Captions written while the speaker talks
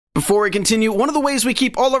Before we continue, one of the ways we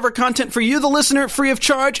keep all of our content for you, the listener, free of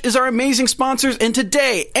charge is our amazing sponsors, and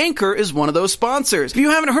today, Anchor is one of those sponsors. If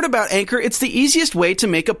you haven't heard about Anchor, it's the easiest way to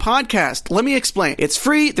make a podcast. Let me explain. It's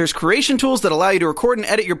free, there's creation tools that allow you to record and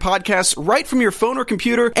edit your podcasts right from your phone or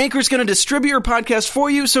computer. Anchor's going to distribute your podcast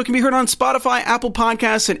for you so it can be heard on Spotify, Apple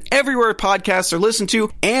Podcasts, and everywhere podcasts are listened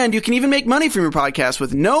to, and you can even make money from your podcast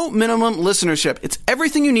with no minimum listenership. It's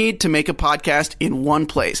everything you need to make a podcast in one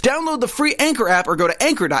place. Download the free Anchor app or go to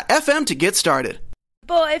anchor.fm to get started.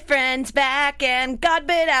 Boyfriend's back and God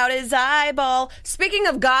bit out his eyeball. Speaking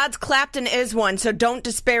of gods, Clapton is one, so don't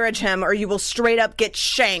disparage him or you will straight up get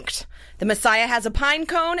shanked. The Messiah has a pine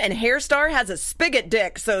cone and Hairstar has a spigot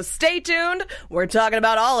dick, so stay tuned. We're talking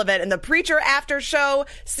about all of it in the Preacher After Show,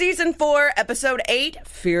 Season 4, Episode 8,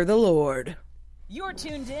 Fear the Lord. You're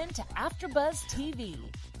tuned in to AfterBuzz TV,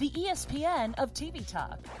 the ESPN of TV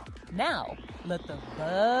talk. Now, let the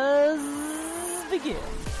buzz begin.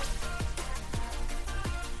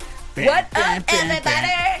 What up,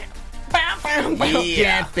 everybody?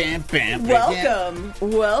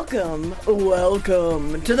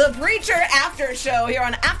 Welcome to the Preacher After Show here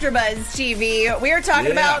on AfterBuzz TV. We are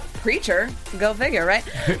talking about Preacher, go figure, right?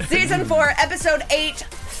 Season 4, Episode 8,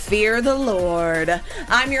 Fear the Lord.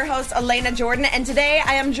 I'm your host, Elena Jordan, and today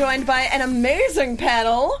I am joined by an amazing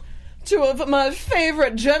panel. Two of my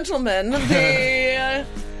favorite gentlemen, the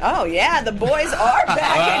boys are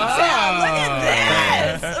back in town. Look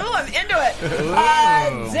at this. Ooh, I'm into it.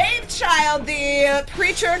 Dave Child, the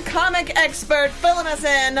Preacher comic expert, filling us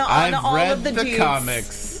in on all of the I've read the dudes.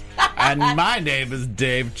 comics, and my name is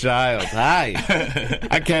Dave Child. Hi.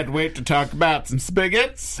 I can't wait to talk about some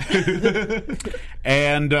spigots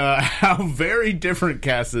and how very different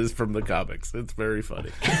Cass is from the comics. It's very funny.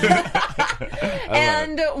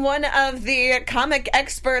 And one of the comic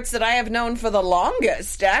experts that I have known for the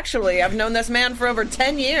longest, actually. I've known this man for over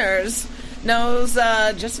 10 years. Knows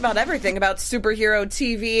just about everything about superhero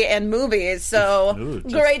TV and movies. So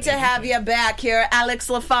great to have you back here, Alex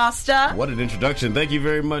LaFosta. What an introduction. Thank you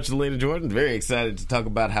very much, Elena Jordan. Very excited to talk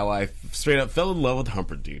about how I straight up fell in love with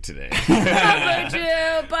Humperdew today.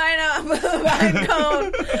 Humperdew, pine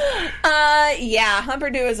cone.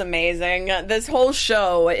 Humperdew is amazing. This whole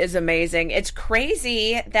show is amazing. It's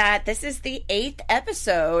crazy that this is the 8th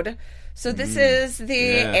episode. So this is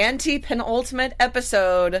the anti-penultimate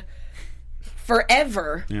episode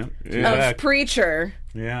forever of Preacher.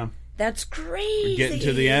 Yeah. That's crazy. We're getting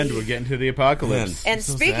to the end. We're getting to the apocalypse. And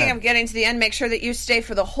speaking of getting to the end, make sure that you stay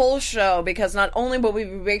for the whole show, because not only will we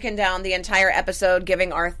be breaking down the entire episode,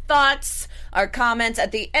 giving our thoughts, our comments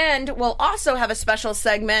at the end, we'll also have a special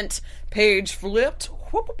segment, Page Flipped,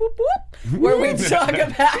 where we talk about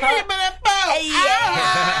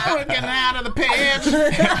we're getting out of the page.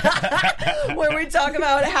 where we talk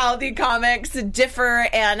about how the comics differ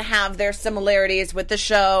and have their similarities with the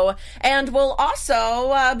show, and we'll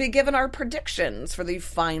also be given our predictions for the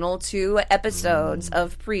final 2 episodes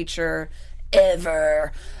of Preacher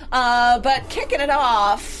ever. But kicking it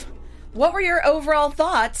off, what were your overall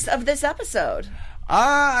thoughts of this episode?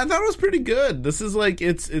 I thought it was pretty good. This is like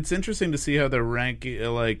it's interesting to see how they're ranking,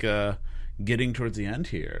 getting towards the end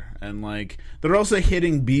here, and like they're also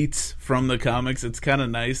hitting beats from the comics. It's kind of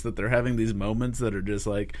nice that they're having these moments that are just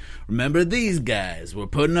like, remember these guys, we're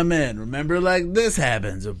putting them in. Remember, like this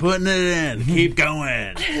happens, we're putting it in. Keep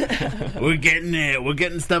going. We're getting it. We're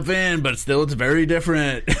getting stuff in, but still, it's very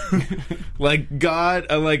different. Like God,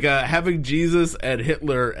 having Jesus and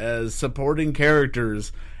Hitler as supporting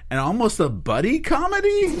characters. And almost a buddy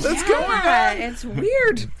comedy that's going on. It's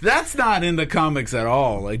weird. That's not in the comics at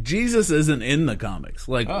all. Like, Jesus isn't in the comics,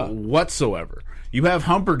 whatsoever. You have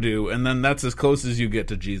Humperdew, and then that's as close as you get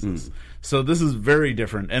to Jesus. So this is very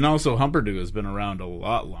different. And also, Humperdew has been around a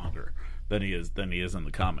lot longer than he is in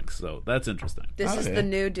the comics. So that's interesting. This is the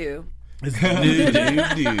new do. It's new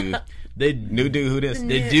do. They new do who this?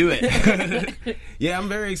 They do it. Yeah, I'm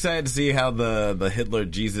very excited to see how the Hitler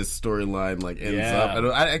Jesus storyline ends up. And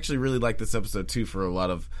I actually really like this episode too for a lot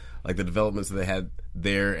of like the developments that they had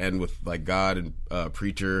there, and with like God and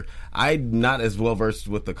Preacher. I'm not as well versed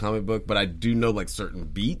with the comic book, but I do know like certain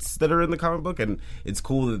beats that are in the comic book, and it's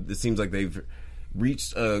cool that it seems like they've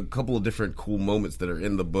reached a couple of different cool moments that are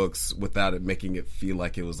in the books without it making it feel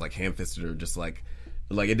like it was like ham-fisted or just like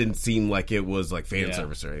it didn't seem like it was like fan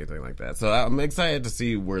service or anything like that. So I'm excited to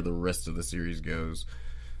see where the rest of the series goes.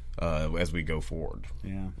 as we go forward.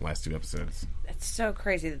 Yeah. Last 2 episodes. It's so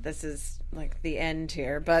crazy that this is like the end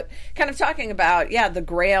here, but kind of talking about the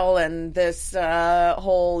Grail and this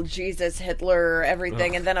whole Jesus, Hitler,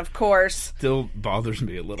 everything, and then of course Still bothers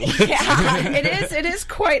me a little bit. it is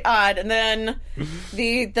quite odd. And then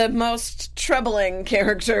the most troubling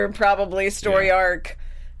character, probably story arc,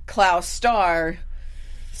 Klaus Starr.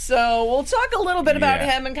 So we'll talk a little bit about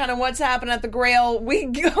him and kind of what's happened at the Grail.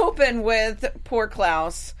 We open with poor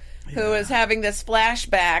Klaus, who is having this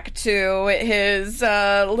flashback to his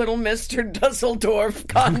Little Mr. Dusseldorf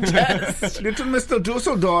contest. Little Mr.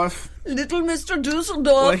 Dusseldorf. Little Mr.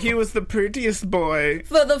 Dusseldorf. Well, he was the prettiest boy.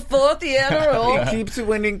 For the 4th year in a row. He keeps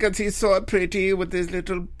winning because he's so pretty with his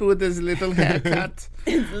little haircut.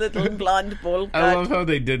 His little blonde bowl cut. I love how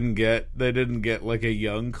they didn't get like a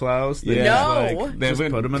young Klaus. They just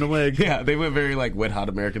put him in a wig. Yeah, they went very like Wet Hot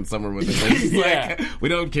American Summer with it. Like, we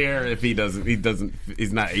don't care if he's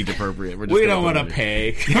not age appropriate. We don't want to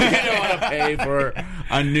pay. We don't want to pay for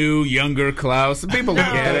a new, younger Klaus. People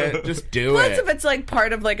get it. Just do Plus, it. if it's like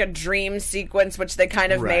part of like a dream sequence, which they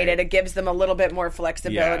kind of made it gives them a little bit more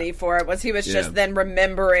flexibility for it. He was just then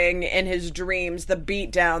remembering in his dreams the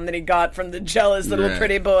beatdown that he got from the jealous little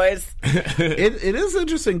pretty boys. It is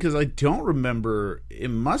interesting because I don't remember. It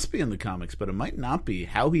must be in the comics, but it might not be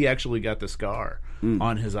how he actually got the scar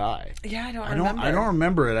on his eye. Yeah, I don't remember. I don't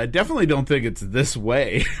remember it. I definitely don't think it's this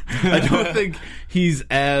way. I don't think he's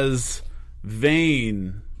as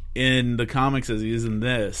vain in the comics as he is in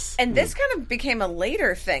this. And this kind of became a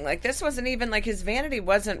later thing. Like, this wasn't even, like, his vanity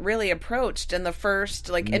wasn't really approached in the first,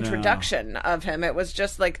 like, introduction of him. It was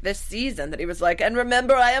just, like, this season that he was like, and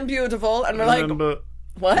remember, I am beautiful. And we're like,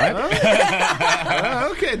 what?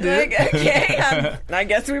 Okay, dude. Like, okay, I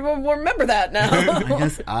guess we will remember that now. I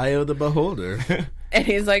guess eye of the beholder. And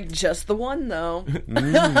he's like, just the one, though.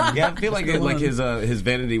 Yeah, I feel like his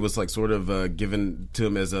vanity was like sort of given to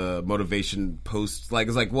him as a motivation post. Like,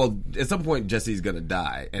 it's like, well, at some point Jesse's gonna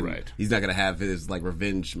die, and he's not gonna have his like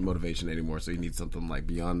revenge motivation anymore. So he needs something like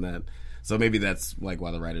beyond that. So maybe that's like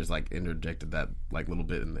why the writers like interjected that like little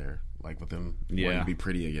bit in there, like with him wanting to be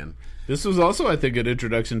pretty again. This was also, I think, an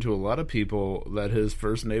introduction to a lot of people that his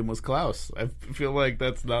first name was Klaus. I feel like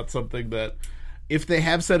that's not something that, if they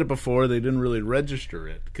have said it before, they didn't really register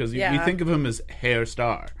it. Because we think of him as Herr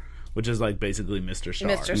Starr, which is like basically Mr. Starr.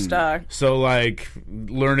 Mr. Starr. So, like,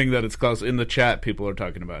 learning that it's Klaus. In the chat, people are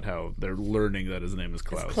talking about how they're learning that his name is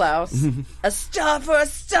Klaus. It's Klaus. A star for a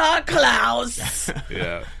star, Klaus.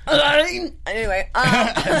 Yeah. Anyway.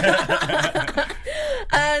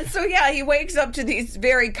 So, he wakes up to these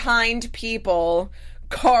very kind people,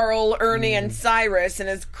 Carl, Ernie, and Cyrus, and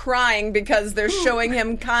is crying because they're showing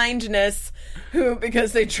him kindness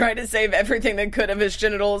because they tried to save everything they could of his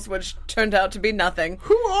genitals, which turned out to be nothing.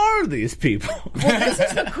 Who are these people? Well, this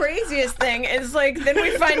is the craziest thing, is like, then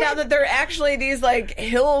we find out that they're actually these like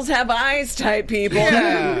hills have eyes type people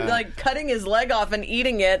that are, like, cutting his leg off and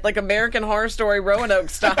eating it like American Horror Story Roanoke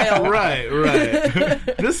style. Right.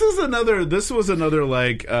 This was another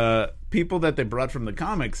like people that they brought from the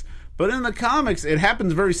comics. But in the comics, it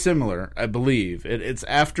happens very similar, I believe. It's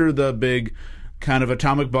after the big kind of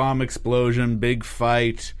atomic bomb explosion, big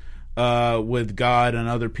fight with God and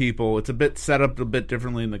other people. It's a bit set up a bit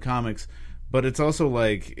differently in the comics, but it's also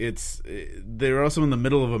like they're also in the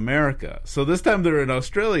middle of America. So this time they're in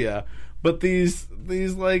Australia, but these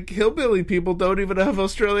like hillbilly people don't even have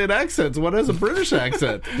Australian accents. One has a British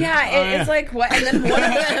accent. It's like what? And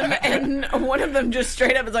then one of them just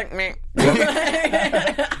straight up is like, meh.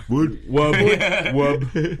 Wub.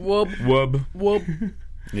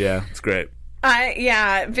 Yeah, it's great.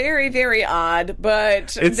 Very, very odd,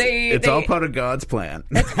 but it's all part of God's plan.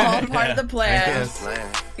 It's all part of the plan.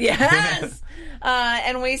 Yes.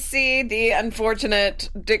 And we see the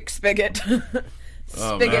unfortunate Dick Spigot.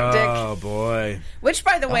 Dick. Oh, boy. Which,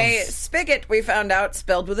 by the way, Spigot, we found out,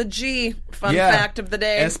 spelled with a G. Fun fact of the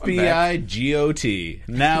day. S-P-I-G-O-T.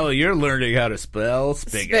 Now you're learning how to spell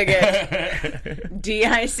spigot.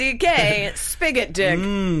 D-I-C-K. Spigot Dick.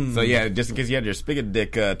 So, just in case you had your Spigot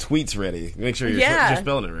Dick tweets ready, make sure you're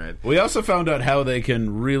spelling it right. We also found out how they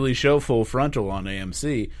can really show full frontal on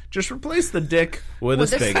AMC. Just replace the dick with a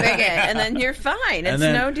spigot. And then you're fine. It's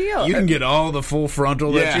no deal. You can get all the full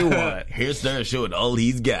frontal that you want. Here's Star showing all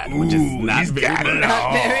he's got, which is not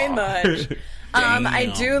very much.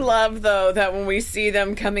 I do love, though, that when we see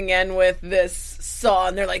them coming in with this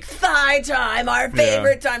song, they're like, thigh time, our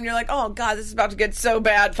favorite time. And you're like, oh, God, this is about to get so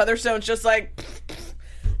bad. Featherstone's just like,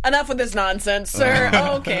 enough with this nonsense, sir.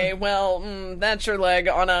 Okay, well, that's your leg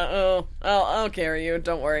on a, I'll carry you,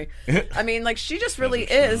 don't worry. I mean, like, she just really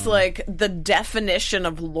is, like, the definition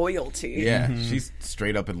of loyalty. Yeah, she's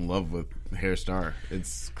straight up in love with Hairstar.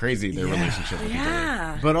 It's crazy, their relationship with each other.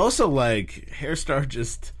 Yeah. But also, like, Hairstar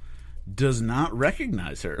just does not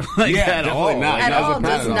recognize her. Like, at all. not. At Not all,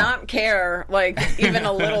 surprised does at all. not care, like, even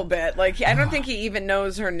a little bit. Like, I don't think he even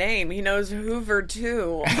knows her name. He knows Hoover,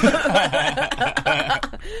 too. I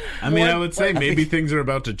mean, I would say maybe things are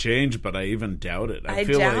about to change, but I even doubt it. I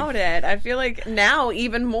doubt it. I feel like now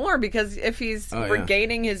even more, because if he's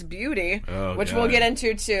regaining his beauty, which we'll get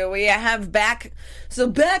into, too. We have back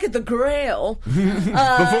at the Grail.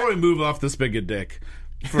 Before we move off the spigot dick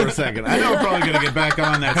for a second, I know we're probably going to get back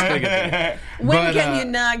on that spigot dick. When can you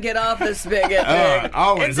not get off the spigot dick?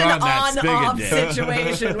 Always it's on an that spigot on-off dick.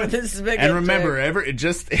 situation with the spigot And remember,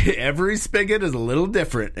 dick. every spigot is a little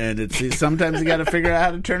different, and it's sometimes you got to figure out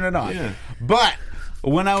how to turn it on. Yeah. But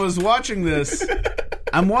when I was watching this,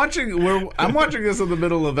 I'm watching this in the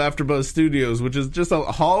middle of AfterBuzz Studios, which is just a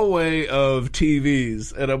hallway of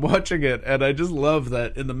TVs, and I'm watching it, and I just love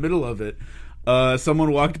that in the middle of it,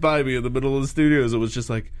 someone walked by me in the middle of the studios. It was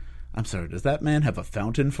just like, I'm sorry, does that man have a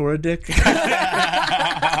fountain for a dick? And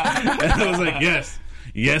I was like, yes,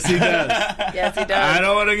 he does. Yes, he does. I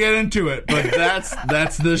don't want to get into it, but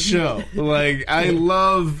that's the show. Like, I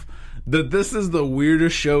love that this is the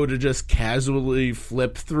weirdest show to just casually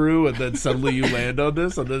flip through, and then suddenly you land on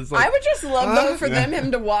this, and then it's like, I would just love, though, for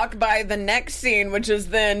him to walk by the next scene, which is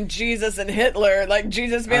then Jesus and Hitler. Like,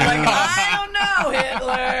 Jesus being like, I don't know,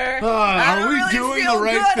 Hitler. I don't are we really doing feel the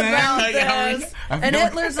right good thing? about Like, this. And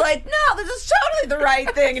Hitler's like, no, this is totally the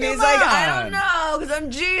right thing. And he's like, I don't know, because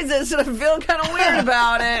I'm Jesus, and I feel kind of weird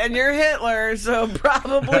about it, and you're Hitler, so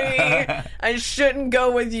probably I shouldn't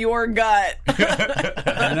go with your gut.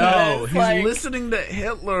 no, he's like, listening to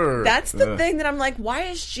Hitler. That's the thing that I'm like, why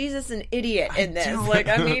is Jesus an idiot in this? Like,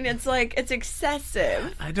 I mean, it's like, it's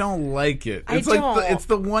excessive. I don't like it. I It's like don't. it's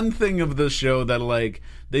the one thing of the show that, like,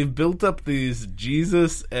 they've built up these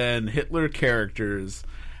Jesus and Hitler characters,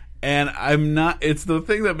 and I'm not. It's the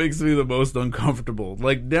thing that makes me the most uncomfortable.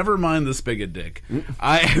 Like, never mind the spigot dick.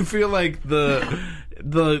 I feel like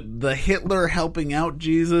the Hitler helping out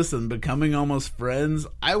Jesus and becoming almost friends,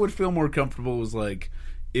 I would feel more comfortable was like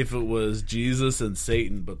if it was Jesus and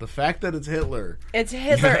Satan, but the fact that it's Hitler. It's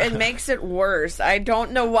Hitler. It makes it worse. I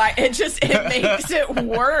don't know why. It makes it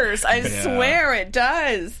worse. I swear it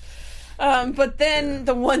does. But then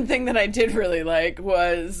the one thing that I did really like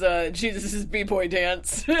was Jesus' B-boy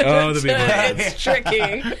dance. Oh, the B-boy dance. It's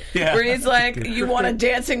tricky. Where he's like, you want a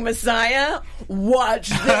dancing Messiah? Watch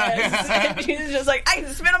this. And he's just like, I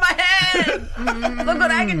can spin on my head. Look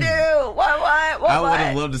what I can do. What? I would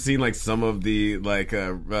have loved to see like some of the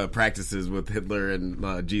practices with Hitler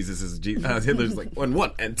and Jesus. Hitler's like 1,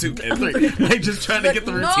 2, and 3, like just trying to get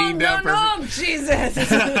the routine down. No, Jesus.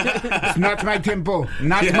 It's not my temple.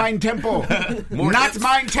 Not mine temple. Not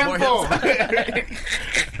mine temple.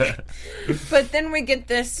 But then we get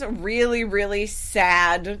this really, really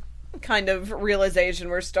sad kind of realization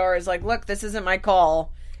where Star is like, look, this isn't my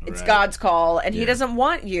call. It's God's call, and he doesn't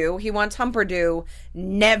want you. He wants Humperdoo.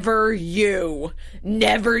 Never you.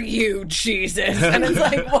 Never you, Jesus. And it's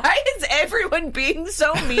like, why is everyone being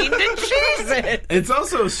so mean to Jesus? It's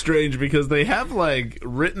also strange because they have, like,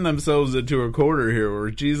 written themselves into a corner here where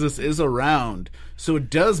Jesus is around. So it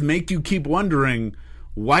does make you keep wondering,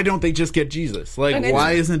 why don't they just get Jesus? Like,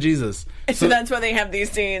 why isn't Jesus? So that's why they have these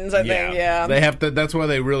scenes, I think, They have to. That's why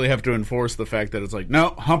they really have to enforce the fact that it's like,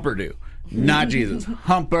 no, Humperdoo. Not Jesus.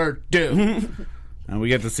 Humperdoo. And we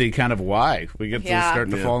get to see kind of why. We get to start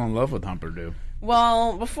to fall in love with Humperdoo.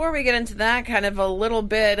 Well, before we get into that, kind of a little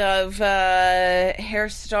bit of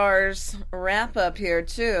Hairstar's wrap-up here,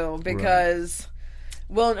 too, because...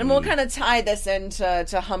 Well, and we'll kind of tie this into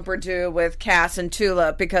Humperdoo with Cass and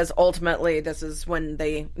Tulip, because ultimately this is when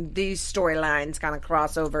these storylines kind of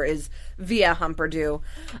cross over, is via Humperdoo.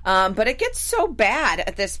 But it gets so bad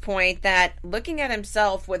at this point that looking at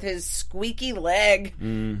himself with his squeaky leg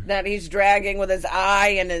that he's dragging with his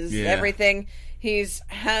eye and his everything,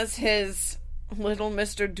 has his little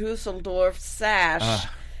Mr. Dusseldorf sash.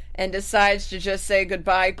 And decides to just say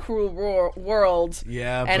goodbye, cruel world.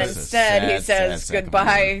 Yeah, and but instead he says sad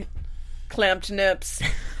goodbye, clamped nips.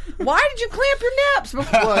 Why did you clamp your nips?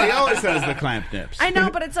 Well, he always has the clamp nips. I know,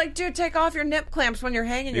 but it's like, dude, take off your nip clamps when you're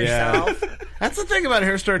hanging yourself. That's the thing about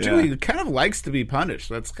Hairstar, too. Yeah. He kind of likes to be punished.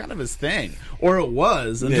 That's kind of his thing. Or it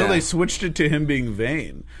was, until they switched it to him being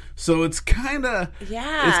vain. So it's kind of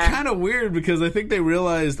weird, because I think they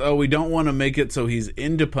realized, we don't want to make it so he's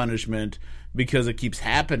into punishment because it keeps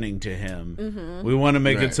happening to him. Mm-hmm. We want to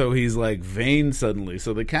make it so he's like vain suddenly.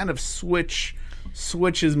 So they kind of switch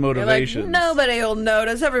his motivations. Like, nobody will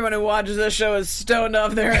notice. Everyone who watches this show is stoned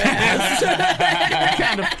off their ass.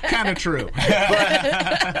 kind of true.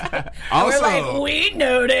 But also, we're like, we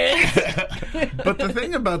noticed. But the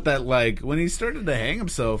thing about that, like, when he started to hang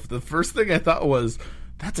himself, the first thing I thought was,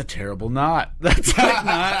 that's a terrible knot. That's like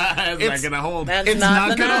not. It's not gonna hold. It's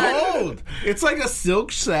not gonna hold. It's like a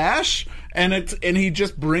silk sash, and he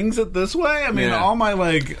just brings it this way. I mean, all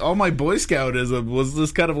my Boy Scout was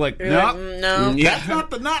this kind of like, no, that's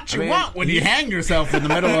not the knot you want when you hang yourself in the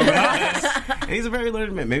middle of an office. And he's a very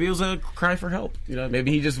learned man. Maybe it was a cry for help.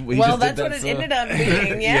 Maybe he just. That's what it ended up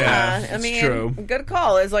being. Yeah, I mean, true. Good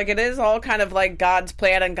call. Is like it is all kind of like God's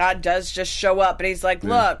plan, and God does just show up, and He's like,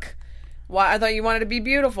 look. Why? I thought you wanted to be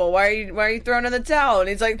beautiful. Why are you throwing in the towel? And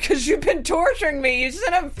he's like, because you've been torturing me. You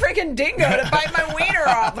sent a freaking dingo to bite my wiener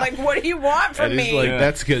off. Like, what do you want from me? He's like,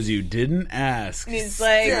 that's because you didn't ask. And he's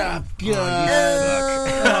like, God, yeah,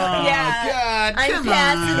 I'm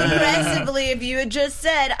passive aggressively. If you had just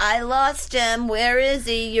said, I lost him. Where is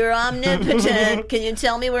he? You're omnipotent. Can you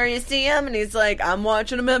tell me where you see him? And he's like, I'm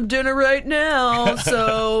watching him have dinner right now.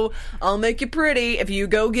 So I'll make you pretty if you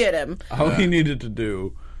go get him. All he needed to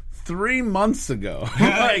do 3 months ago.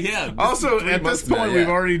 Yeah. Also, at this point, we've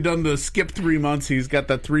already done the skip 3 months. He's got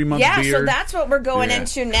that 3 month beard. Yeah, so that's what we're going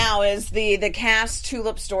into now is the Cass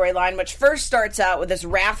Tulip storyline, which first starts out with this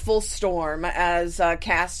wrathful storm, as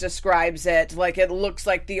Cass describes it. Like, it looks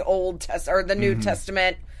like the the New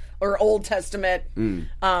Testament. Or Old Testament.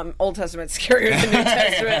 Old Testament's scarier than New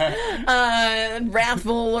Testament.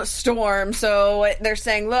 Wrathful storm. So they're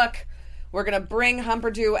saying, look, we're going to bring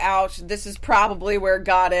Humperdoo out. This is probably where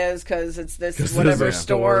God is, because it's this whatever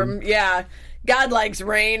storm. Yeah. God likes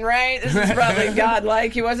rain, right? This is probably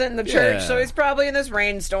God-like. He wasn't in the church, so he's probably in this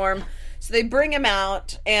rainstorm. So they bring him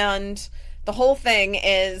out, and the whole thing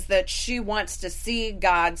is that she wants to see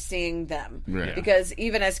God seeing them. Right. Because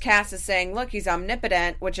even as Cass is saying, look, he's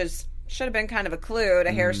omnipotent, which should have been kind of a clue to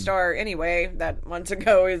Hairstar anyway, that months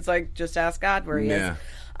ago he's like, just ask God where he is.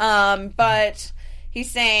 But he's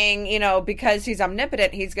saying, because he's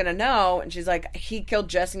omnipotent, he's going to know. And she's like, he killed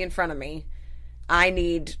Jesse in front of me. I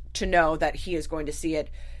need to know that he is going to see it.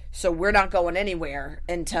 So we're not going anywhere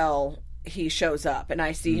until he shows up and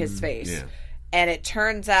I see his face. Yeah. And it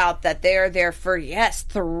turns out that they're there for,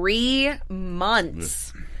 3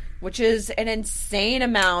 months. Which is an insane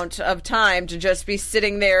amount of time to just be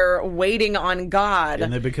sitting there waiting on God.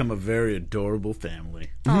 And they become a very adorable family.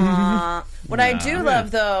 What I do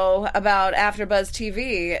love, though, about AfterBuzz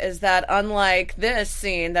TV is that unlike this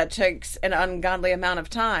scene that takes an ungodly amount of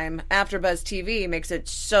time, AfterBuzz TV makes it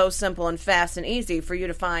so simple and fast and easy for you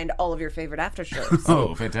to find all of your favorite after shows.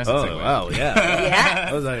 Oh, fantastic. Oh, wow, yeah. Yeah.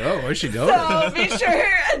 I was like, where's she going? So be sure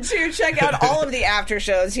to check out all of the after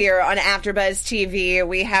shows here on AfterBuzz TV.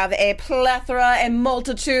 We have a plethora and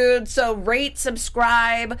multitude, so rate,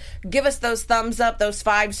 subscribe, give us those thumbs up, those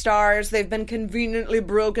 5 stars. They've been conveniently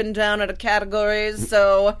broken down into categories,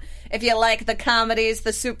 so if you like the comedies, the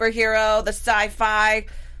superhero, the sci-fi,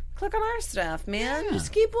 click on our stuff, man.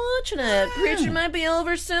 Just keep watching it. Preacher might be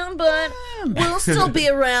over soon, but we'll still be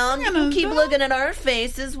around. Keep looking at our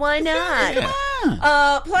faces. Why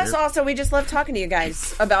not? Plus, also, we just love talking to you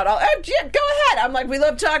guys about all. Go ahead. I'm like, we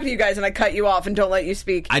love talking to you guys, and I cut you off and don't let you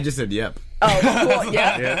speak. I just said yep. Oh, cool.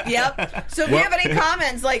 Yep. So if you have any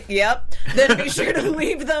comments like, yep, then be sure to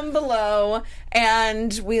leave them below.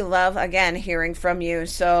 And we love, again, hearing from you.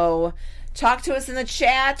 So talk to us in the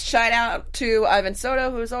chat. Shout out to Ivan Soto,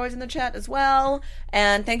 who's always in the chat as well.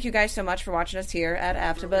 And thank you guys so much for watching us here at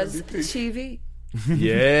AfterBuzz TV.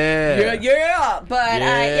 Yeah.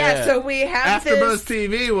 But so we have AfterBuzz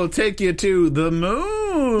TV will take you to the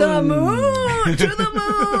moon. To the moon. To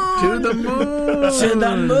the moon. To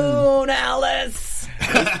the moon, Alice.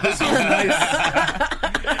 This was nice.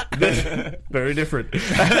 Very different.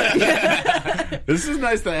 This is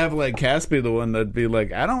nice to have like Cass be the one that'd be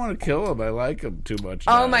like, I don't want to kill him. I like him too much.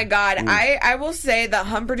 Oh my God. I will say the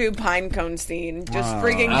Humperdoo pinecone scene just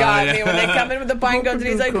freaking got me when they come in with the pinecones and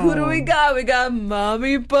he's like, who do we got? We got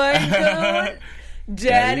Mommy Pinecone,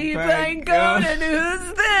 Daddy Pinecone, and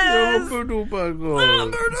who's this?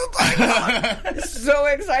 So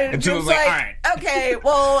excited. And she was Just like, all right. Okay,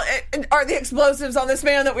 well, are the explosives on this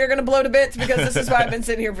man that we're going to blow to bits? Because this is why I've been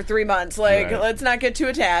sitting here for 3 months. Like, Right. let's not get too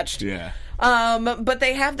attached. Yeah. But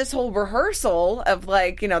they have this whole rehearsal of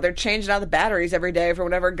like, they're changing out the batteries every day for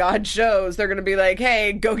whenever God shows. They're going to be like,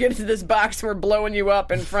 hey, go get into this box. We're blowing you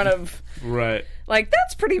up in front of... Right. Like,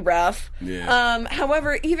 that's pretty rough. Yeah.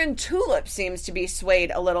 However, even Tulip seems to be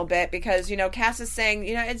swayed a little bit because, Cass is saying,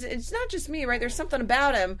 it's not just me, right? There's something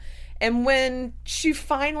about him. And when she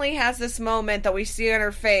finally has this moment that we see on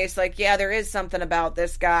her face, like, yeah, there is something about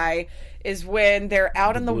this guy, is when they're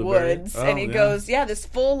out in the blueberry. woods Oh, and he yeah. goes, this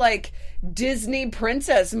full, like, Disney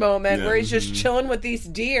princess moment where he's just chilling with these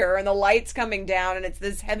deer and the lights coming down and it's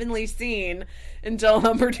this heavenly scene until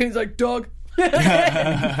Humperdinck's like, dog.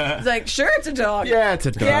 It's like, sure, it's a dog. Yeah, it's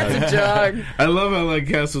a dog. Yeah, it's a dog. I love how like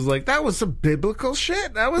Cass was like, that was some biblical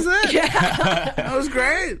shit. That was it. Yeah. That was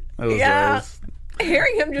great. That was Yeah. nice.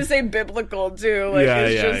 Hearing him just say biblical too, like,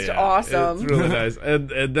 is just awesome. It's really nice.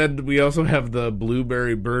 And then we also have the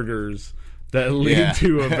blueberry burgers that lead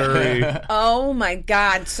to a very Oh my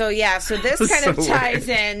god. So this kind of So ties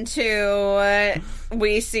into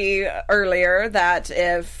we see earlier that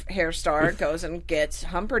if Hairstar goes and gets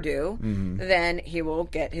Humperdew, then he will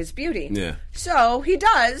get his beauty. Yeah. So he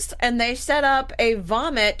does, and they set up a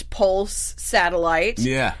vomit pulse satellite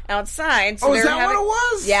outside. So Oh, is they're that what it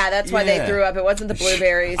was? Yeah, that's why they Yeah. threw up. It wasn't the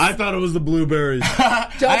blueberries. I thought it was the blueberries. Don't I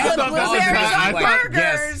put thought that was blueberries right. on Like, burgers.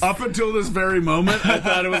 yes. Up until this very moment, I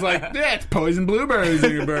thought it was like, yeah, it's poison blueberries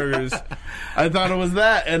in your burgers. I thought it was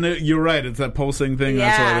that, and you're right, it's that pulsing thing.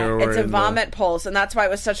 That's why they were it's a wearing vomit pulse, and that's why it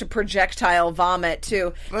was such a projectile vomit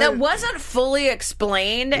too. That wasn't fully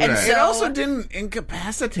explained, and Right. so It also didn't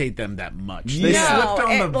incapacitate them that much. They No, slipped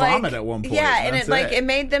on it, the like- vomit at one point. Yeah, and That's it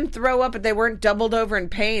made them throw up, but they weren't doubled over in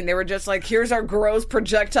pain. They were just like, "Here's our gross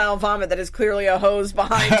projectile vomit that is clearly a hose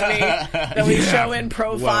behind me that we show in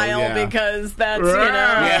profile Well, yeah. because that's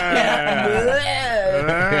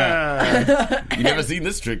You never seen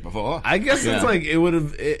this trick before. I guess Yeah. it's like it would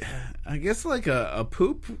have. I guess like a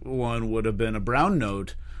poop one would have been a brown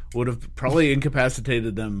note. Would have probably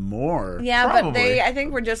incapacitated them more. Yeah, Probably. but I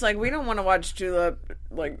think we're just like, we don't want to watch Tulip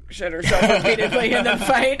like shit herself repeatedly in the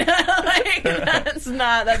fight. Like, that's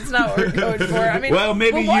not what we're going for. I mean, Well,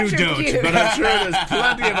 maybe we'll watch you her don't, puke. but I'm sure there's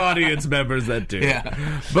plenty of audience members that do. Yeah.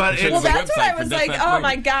 But it's, Well, that's what website I was for like, Death oh Valley.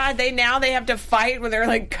 my god, they have to fight when they're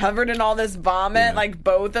like covered in all this vomit, like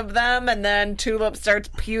both of them, and then Tulip starts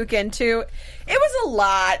puking too. It was a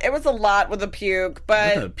lot. It was a lot with the puke,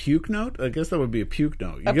 but a puke note? I guess that would be a puke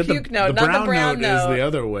note. You A get puke the, note, the not the brown brown note is note. the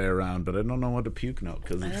other way around, but I don't know what a puke note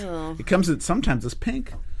because Oh. it comes in sometimes it's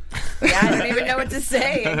pink. yeah, I don't even know what to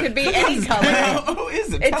say. It could be any color. Who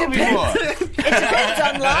is it? It Tell me more. depends. It depends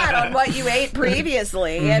a lot on what you ate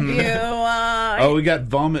previously. If you Oh, we got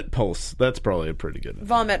Vomit Pulse. That's probably a pretty good one.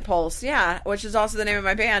 Vomit Pulse, yeah, which is also the name of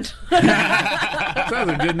my band. That's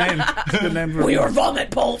a good name. It's a good name for We are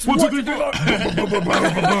Vomit Pulse.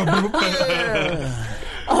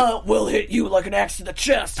 We'll hit you like an axe to the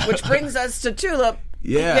chest. Which brings us to Tulip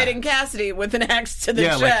Yeah. hitting Cassidy with an axe to the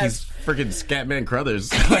Yeah, like he's chest. freaking Scatman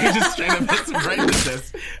Crothers. Like he just straight up hits him right in the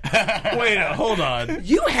chest. Wait, hold on.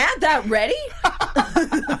 You had that ready?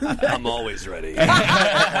 I'm always ready.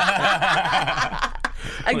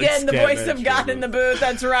 Again, the Like voice of Scatman God in the booth.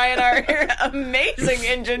 That's Ryan, our amazing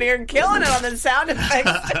engineer, killing it on the sound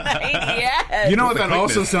effects tonight. Yes. You know what? That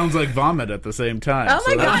quickness. also sounds like vomit at the same time. Oh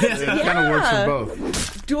my that, God, It kind of works yeah. for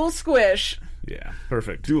both. Dual squish. Yeah,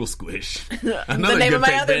 perfect. Dual Squish. The Another name good of my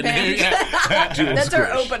fake other name. band. Yeah. That's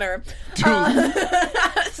our opener.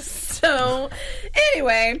 So,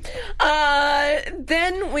 anyway,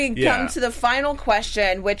 then we Yeah. come to the final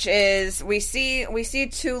question, which is we see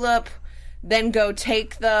Tulip then go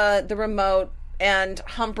take the remote and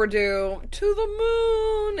Humperdew to the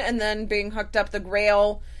moon, and then being hooked up the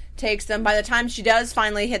Grail takes them. By the time she does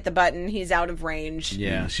finally hit the button, he's out of range.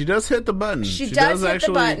 Yeah, she does hit the button. She does hit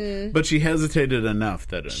the button. But she hesitated enough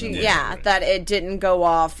that That it didn't go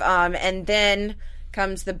off. And then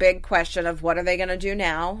comes the big question of what are they going to do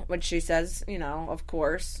now? Which she says, of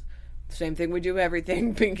course, same thing we do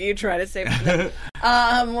everything. Pinky, try to save him.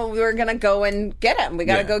 We're going to go and get him. We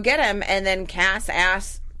got to go get him. And then Cass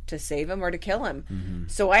asks to save him or to kill him. Mm-hmm.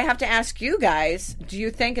 So I have to ask you guys, do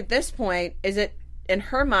you think at this point, is it in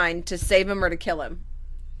her mind to save him or to kill him?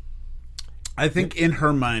 I think in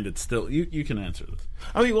her mind, it's still you can answer this.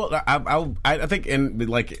 I mean, well, I think in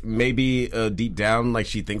like maybe deep down, like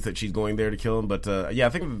she thinks that she's going there to kill him, but I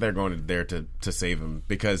think that they're going there to save him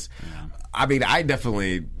because, I mean, I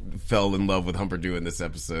definitely fell in love with Humperdew in this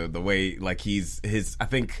episode. The way like I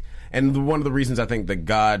think, and one of the reasons I think that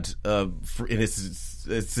God, in his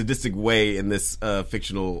sadistic way in this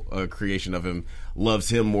fictional creation of him, loves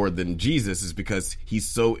him more than Jesus is because he's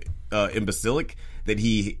so imbecilic. That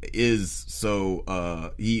he is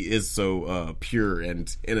so pure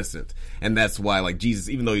and innocent, and that's why like Jesus,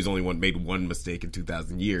 even though he's only made one mistake in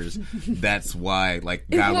 2,000 years, that's why like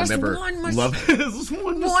God will never love his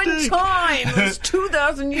one time. It was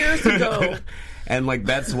 2,000 years ago. And like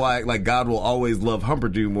that's why like God will always love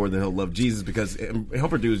Humperdew more than he'll love Jesus because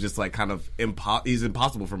Humperdew is just like kind of he's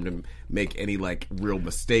impossible for him to make any like real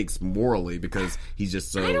mistakes morally because he's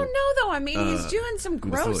just so. I don't know though. I mean, he's doing some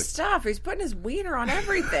gross stuff. He's putting his wiener on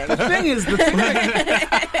everything. The thing is, the thing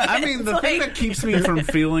that keeps me from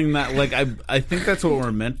feeling that like I think that's what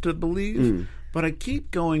we're meant to believe. But I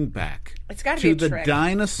keep going back to the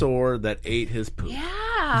dinosaur that ate his poop.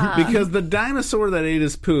 Yeah. Because the dinosaur that ate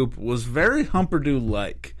his poop was very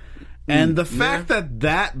Humperdew-like. And the fact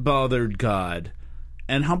that bothered God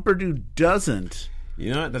and Humperdew doesn't...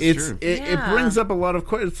 You know what? That's true. It brings up a lot of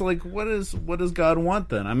questions. It's like, what does God want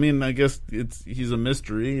then? I mean, I guess he's a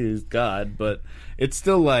mystery. He's God. But it's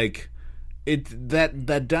still like...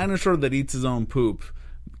 that dinosaur that eats his own poop...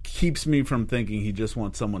 keeps me from thinking he just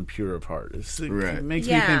wants someone pure of heart. It makes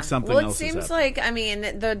me think something else is happening. It seems like, I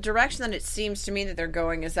mean, the direction that it seems to me that they're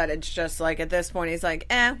going is that it's just like, at this point, he's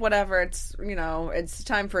like, whatever, it's, it's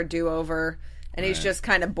time for a do-over. And he's just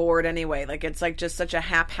kind of bored anyway. Like, it's like just such a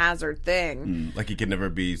haphazard thing. Like he can never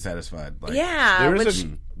be satisfied. Like,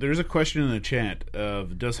 there's a question in the chat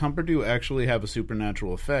of, does Humperdew actually have a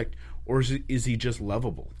supernatural effect, or is he just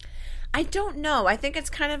lovable? I don't know. I think it's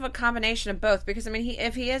kind of a combination of both because, I mean,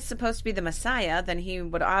 if he is supposed to be the Messiah, then he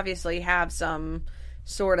would obviously have some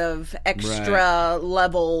sort of extra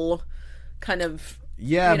level kind of,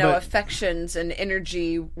 affections and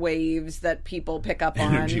energy waves that people pick up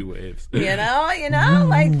on. Energy waves.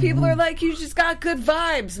 Like people are like, he's just got good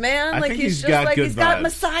vibes, man. Like he's got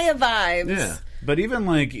Messiah vibes. Yeah. But even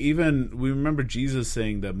we remember Jesus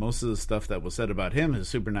saying that most of the stuff that was said about him, his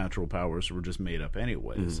supernatural powers were just made up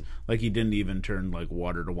anyways. Like he didn't even turn like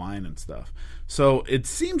water to wine and stuff. So it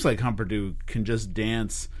seems like Humperdew can just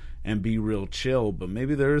dance and be real chill, but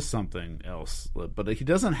maybe there is something else. But he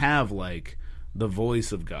doesn't have like the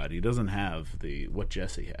voice of God. He doesn't have what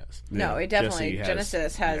Jesse has. No, he definitely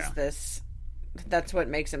Genesis has this. That's what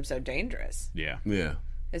makes him so dangerous. Yeah. Yeah.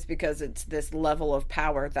 Is because it's this level of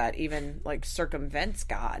power that even like circumvents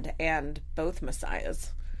God and both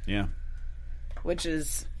messiahs. Yeah. Which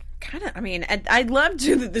is kind of, I mean, I'd love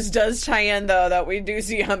to that this does tie in though, that we do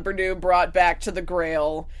see Humperdew brought back to the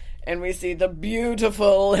Grail and we see the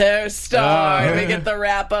beautiful hairstyle and we get the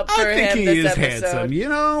wrap up for him this episode. Handsome,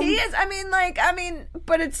 He is,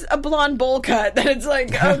 but it's a blonde bowl cut that it's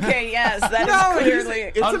like, okay, yes, that is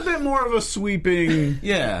clearly. It's a bit more of a sweeping.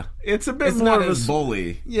 Yeah. It's a bit it's more not of as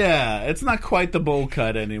bully. Yeah, it's not quite the bowl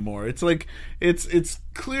cut anymore. It's like it's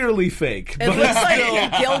clearly fake. It looks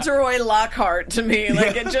like Gilderoy Lockhart to me.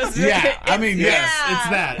 Like it just yes, it's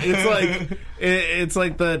that. It's like it's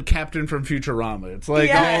like the captain from Futurama. It's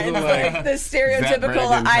like all the like the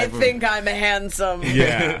stereotypical I think I'm handsome.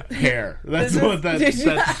 Yeah, hair. That's what that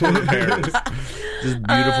sort of hair is. Just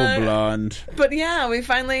beautiful blonde. But yeah, we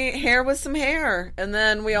finally hair with some hair, and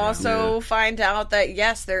then we also find out that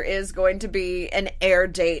yes, there is going to be an air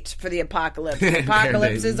date for the apocalypse. The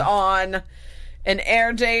apocalypse is on. An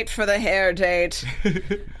air date for the hair date.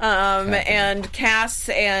 And Cass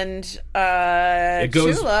and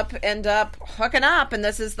Julep end up hooking up, and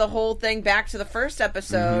this is the whole thing back to the first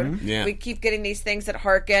episode. Mm-hmm. Yeah. We keep getting these things that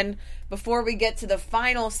harken. Before we get to the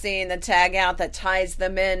final scene, the tag out that ties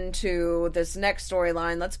them into this next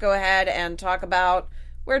storyline, let's go ahead and talk about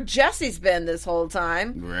where Jesse's been this whole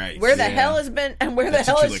time. Right. Where the hell has been, and where the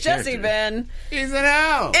hell has Jesse been? He's an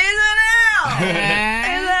owl. He's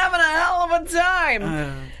having a hell of a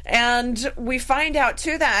time. And we find out,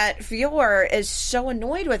 too, that Fior is so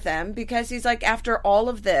annoyed with them because he's like, after all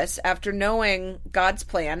of this, after knowing God's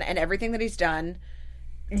plan and everything that he's done,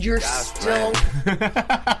 you're still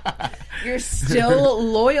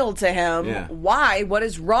loyal to him. Yeah. Why? What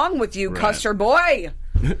is wrong with you, Custer boy?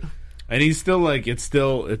 And he's still like, it's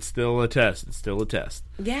still a test. It's still a test.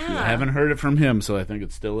 Yeah. I haven't heard it from him, so I think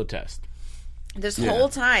it's still a test. This whole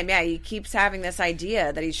time, he keeps having this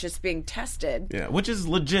idea that he's just being tested. Yeah, which is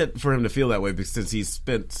legit for him to feel that way, because since he's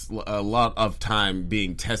spent a lot of time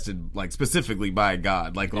being tested, like specifically by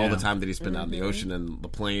God, like all the time that he spent out in the ocean and the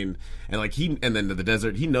plane, and like and then the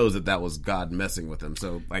desert. He knows that was God messing with him.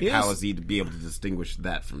 So like, how is he to be able to distinguish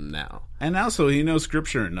that from now? And also, he knows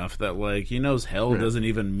Scripture enough that like he knows hell doesn't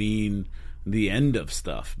even mean the end of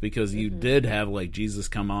stuff, because you did have like Jesus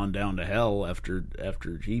come on down to hell after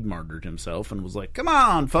he martyred himself and was like, come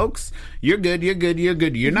on folks, you're good,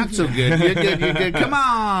 you're not so good, you're good, come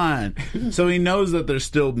on. So he knows that there's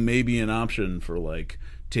still maybe an option for like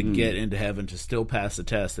to get into heaven, to still pass the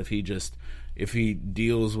test. If he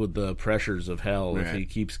deals with the pressures of hell, if he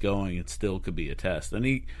keeps going, it still could be a test. And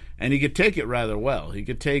he could take it rather well. He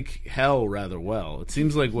could take hell rather well. It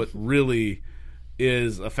seems like what really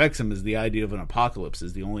affects him is the idea of an apocalypse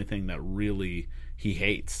is the only thing that really he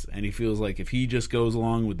hates. And he feels like if he just goes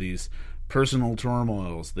along with these personal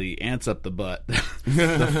turmoils, the ants up the butt,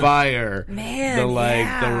 the fire,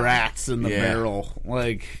 the rats in the barrel,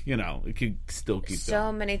 like, it could still keep so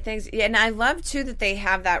going. Many things. Yeah, and I love too that they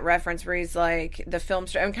have that reference where he's like, the film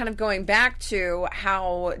strip. I'm kind of going back to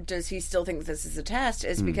how does he still think this is a test,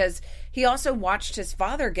 is because he also watched his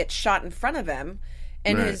father get shot in front of him.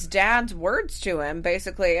 And his dad's words to him,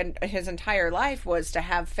 basically, and his entire life was to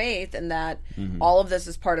have faith in that all of this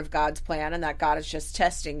is part of God's plan, and that God is just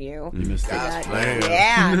testing you. God's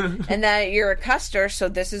plan. And that you're a custer, so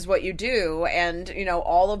this is what you do. And,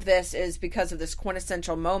 all of this is because of this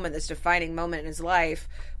quintessential moment, this defining moment in his life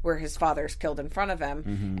where his father's killed in front of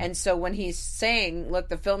him. And so when he's saying, look,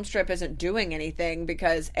 the film strip isn't doing anything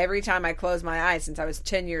because every time I close my eyes since I was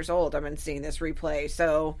 10 years old, I've been seeing this replay.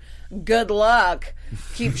 So good luck.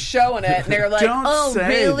 Keep showing it. And they're like, Don't say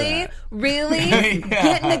really? That. Really?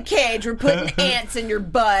 Get in the cage. We're putting ants in your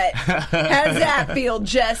butt. How does that feel,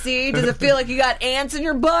 Jesse? Does it feel like you got ants in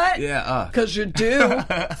your butt? Yeah. Because you do.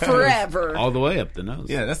 Forever. All the way up the nose.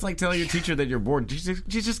 Yeah, that's like telling your teacher that you're bored.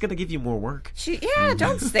 She's just going to give you more work.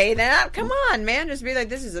 Don't say that. Come on, man. Just be like,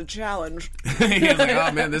 this is a challenge. He's like,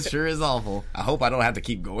 oh man, this sure is awful. I hope I don't have to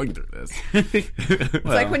keep going through this. It's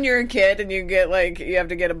like when you're a kid and you get you have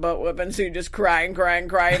to get a butt whipping, so you just cry and cry and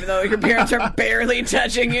cry, even though your parents are barely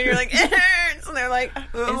touching you. You're like, it hurts. And they're like,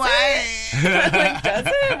 why? Like, does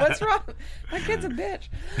it? What's wrong? My kid's a bitch.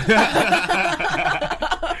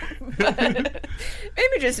 But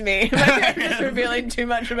maybe just me. My parents are revealing too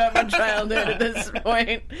much about my childhood at this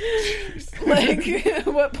point. Like,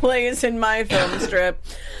 what plays in my film strip.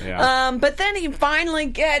 Yeah. But then he finally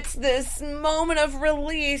gets this moment of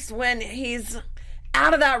release when he's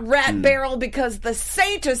out of that rat barrel because the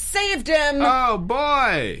saint has saved him. Oh,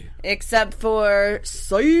 boy. Except for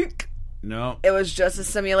psych. No. It was just a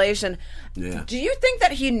simulation. Yeah. Do you think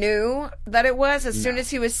that he knew that it was as soon as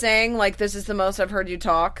he was saying, like, this is the most I've heard you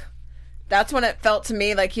talk? That's when it felt to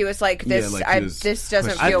me like he was like, this this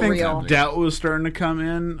doesn't feel real. I think doubt was starting to come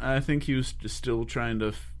in. I think he was still trying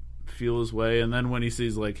to feel his way. And then when he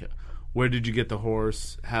sees, like, where did you get the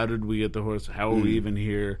horse? How did we get the horse? How are we even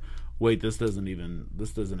here? Wait, this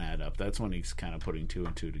doesn't add up. That's when he's kind of putting two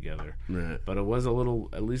and two together. Right. But it was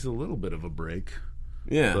at least a little bit of a break.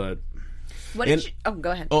 Yeah. But what did you? Oh,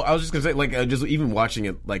 go ahead. Oh, I was just gonna say, like, just even watching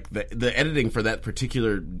it, like the editing for that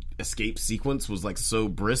particular escape sequence was like so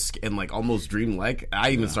brisk and like almost dreamlike.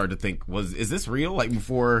 I even started to think, is this real? Like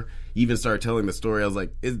before you even started telling the story, I was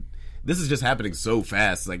like, this is just happening so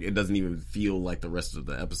fast. Like it doesn't even feel like the rest of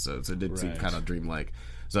the episode. So it did seem kind of dreamlike.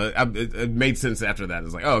 So it made sense after that.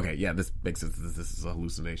 It's like, oh, okay, yeah, this makes sense. This is a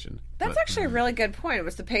hallucination. That's actually a really good point. It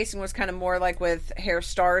was the pacing was kind of more like with Harry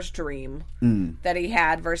Starr's dream that he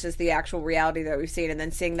had versus the actual reality that we've seen, and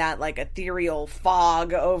then seeing that like ethereal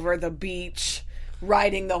fog over the beach,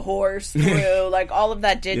 riding the horse through, like all of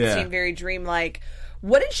that did seem very dreamlike.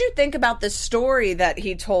 What did you think about the story that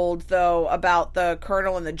he told, though, about the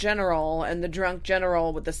colonel and the general, and the drunk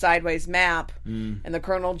general with the sideways map, and the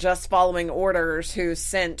colonel just following orders who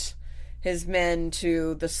sent his men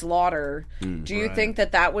to the slaughter? Do you think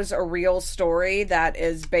that was a real story that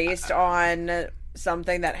is based on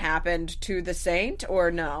something that happened to the saint, or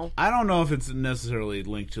no? I don't know if it's necessarily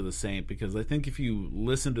linked to the saint, because I think if you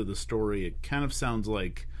listen to the story, it kind of sounds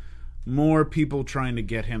like more people trying to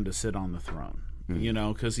get him to sit on the throne. You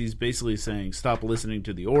know, because he's basically saying, stop listening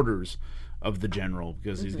to the orders of the general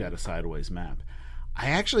because he's got a sideways map. I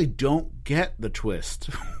actually don't get the twist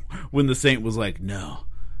when the saint was like, no,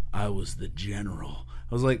 I was the general.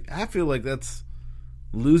 I was like, I feel like that's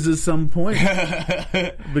loses some point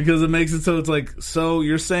because it makes it so it's like, so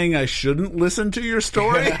you're saying I shouldn't listen to your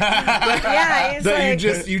story? Yeah, he's that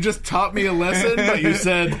like, you just taught me a lesson, but you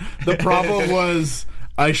said the problem was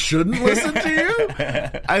I shouldn't listen to you?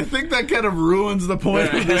 I think that kind of ruins the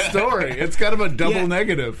point of the story. It's kind of a double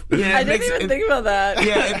negative. Yeah, I didn't even think about that.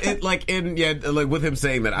 Yeah, like with him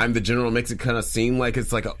saying that I'm the general makes it kind of seem like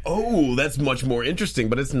it's like that's much more interesting,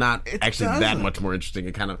 but it's not actually that much more interesting.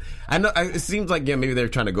 It kind of it seems like maybe they're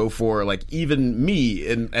trying to go for like even me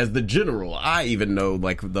and as the general, I even know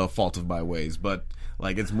like the fault of my ways, but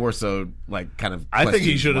like it's more so like kind of. I think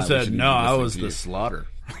he should have said no. I was the slaughter.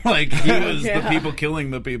 Like he was the people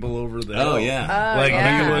killing the people over there. Oh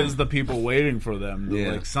yeah, he was the people waiting for them.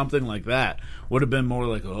 Yeah. Like something like that would have been more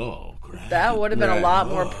like crap. That would have been a lot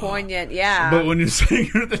more poignant. Yeah. But when you say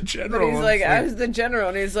you're the general, but he's like, I was the general,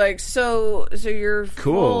 and he's like, so you're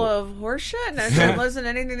full of horseshit, and I shouldn't listen to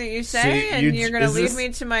anything that you say, and you're going to lead me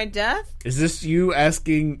to my death. Is this you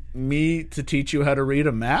asking me to teach you how to read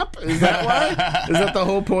a map? Is that why? Is that the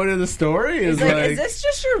whole point of the story? Is this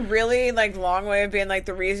just your really like long way of being like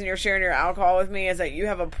the reason you're sharing your alcohol with me is that you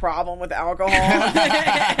have a problem with alcohol?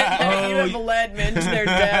 You have led men to their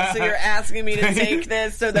death, so you're asking me to take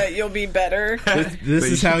this so that you'll be better. This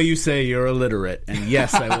is how you say you're illiterate, and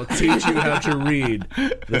yes, I will teach you how to read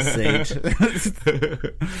the Saint.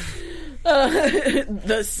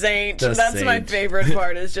 The Saint. That's my favorite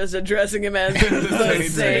part, is just addressing him as the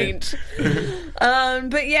Saint.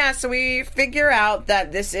 But yeah, so we figure out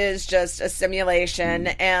that this is just a simulation,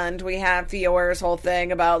 and we have Fior's whole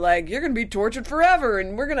thing about like, you're going to be tortured forever,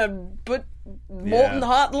 and we're going to put molten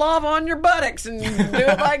hot lava on your buttocks and do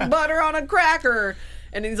it like butter on a cracker.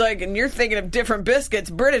 And he's like, and you're thinking of different biscuits,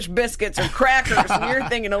 British biscuits or crackers, and you're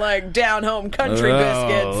thinking of like down home country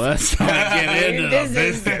biscuits. Let's not get into the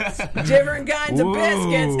biscuits. Different kinds of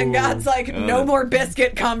biscuits. And God's like, no more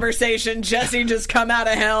biscuit conversation. Jesse, just come out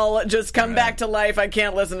of hell. Just come back to life. I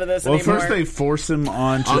can't listen to this anymore. Well, first they force him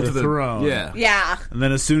onto the throne. Yeah. And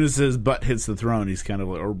then as soon as his butt hits the throne, he's kind of,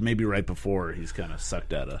 or maybe right before, he's kind of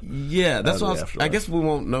sucked out of. Yeah, that's what I guess we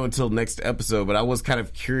won't know until next episode, but I was kind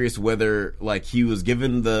of curious whether like he was given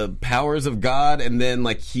the powers of God, and then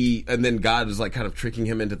God was like kind of tricking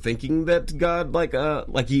him into thinking that God like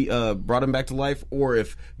he brought him back to life, or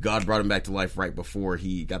if God brought him back to life right before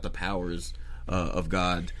he got the powers of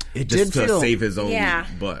God, save his own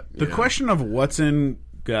butt. The question of what's in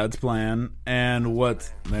God's plan and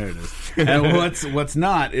what's what's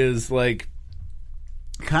not is like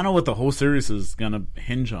kind of what the whole series is going to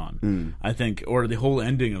hinge on, I think, or the whole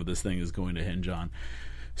ending of this thing is going to hinge on.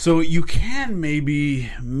 So you can maybe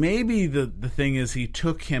the thing is he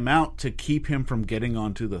took him out to keep him from getting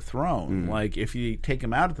onto the throne. Like if you take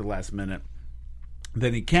him out at the last minute,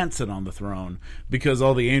 then he can't sit on the throne because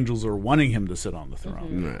all the angels are wanting him to sit on the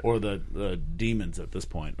throne, or the demons at this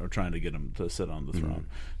point are trying to get him to sit on the throne.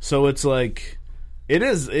 So it's like it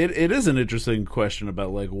is an interesting question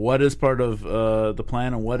about like what is part of the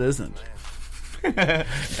plan and what isn't.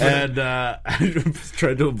 And I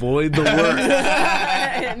tried to avoid the word,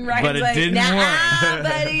 and but it like, didn't work.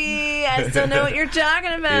 Buddy, I still know what you're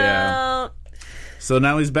talking about. Yeah. So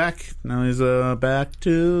now he's back. Now he's back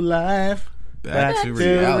to life, back to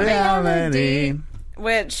reality.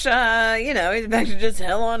 Which, he's back to just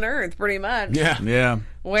hell on earth, pretty much. Yeah.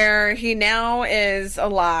 Where he now is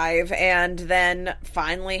alive and then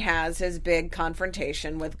finally has his big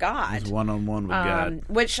confrontation with God. His one-on-one with God.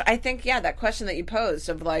 Which I think, that question that you posed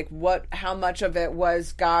of like, how much of it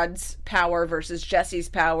was God's power versus Jesse's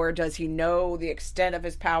power? Does he know the extent of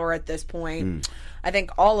his power at this point? I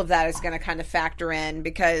think all of that is going to kind of factor in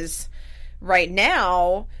because right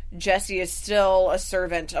now, Jesse is still a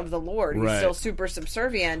servant of the Lord. He's still super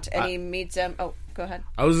subservient, and he meets him. Oh, go ahead.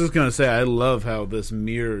 I was just going to say, I love how this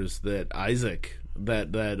mirrors that Isaac,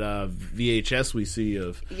 that VHS we see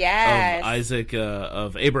of Isaac,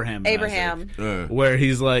 of Abraham. Isaac, where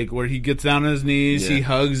he's like, where he gets down on his knees, he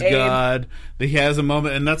hugs God. He has a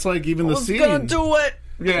moment, and that's like even the scene. I was going to do it.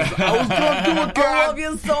 Yeah, I was going to do it, God. I love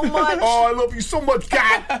you so much. Oh, I love you so much,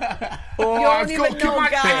 God. Oh, you don't even know,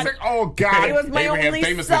 God. Oh, God. He was my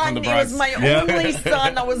only son. He was my only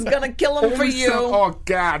son. I was going to kill him for you. Oh,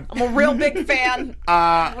 God. I'm a real big fan.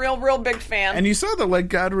 Real big fan. And you saw that, like,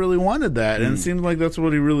 God really wanted that. And it seemed like that's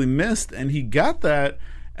what he really missed. And he got that.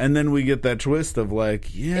 And then we get that twist of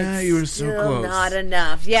like, you were so close. Not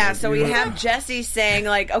enough. Yeah, so we have Jesse saying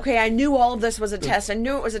like, okay, I knew all of this was a test. I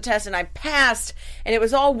knew it was a test and I passed and it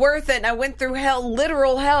was all worth it and I went through hell,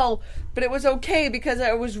 literal hell, but it was okay because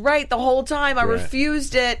I was right the whole time. I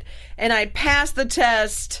refused it and I passed the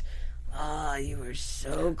test. Oh, you were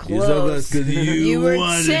so close. You were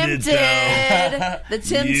tempted. The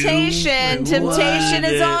temptation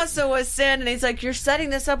is also a sin. And he's like, you're setting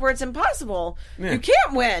this up where it's impossible. You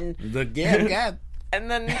can't win. God. And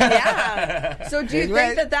then, yeah. So do you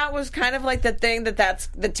think that was kind of like the thing that's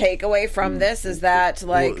the takeaway from this is that,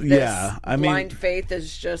 like, blind faith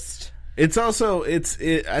is just... It's also,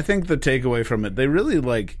 I think the takeaway from it, they really,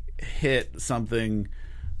 like, hit something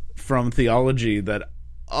from theology that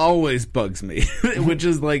always bugs me, which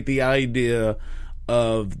is, like, the idea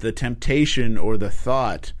of the temptation or the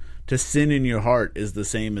thought to sin in your heart is the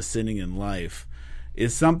same as sinning in life.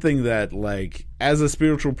 Is something that, like, as a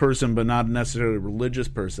spiritual person but not necessarily a religious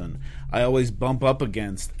person, I always bump up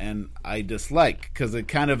against and I dislike, because it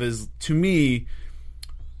kind of is, to me,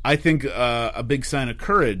 I think a big sign of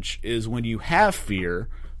courage is when you have fear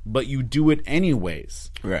but you do it anyways.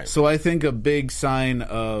 Right. So I think a big sign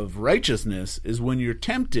of righteousness is when you're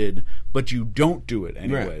tempted but you don't do it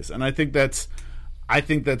anyways. Right. And I think that's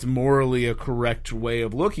morally a correct way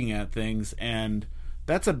of looking at things, and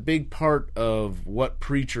that's a big part of what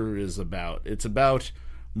Preacher is about. It's about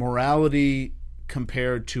morality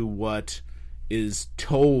compared to what is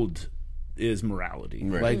told is morality.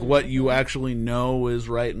 Right. Like what you actually know is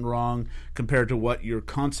right and wrong compared to what you're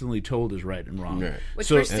constantly told is right and wrong. Right. Which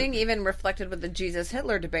we're seeing even reflected with the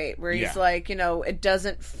Jesus-Hitler debate, where he's like, it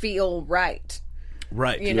doesn't feel right.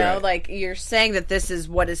 Right. You know, like you're saying that this is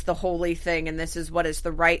what is the holy thing and this is what is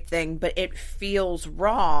the right thing, but it feels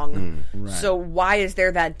wrong. Right. So why is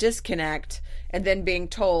there that disconnect? And then being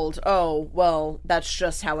told, oh, well, that's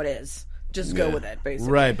just how it is. Just go with it, basically.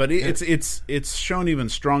 Right, but it's shown even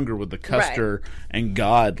stronger with the Custer and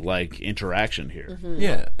God like interaction here. Mm-hmm.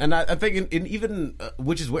 Yeah, and I think in even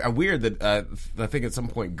which is weird that I think at some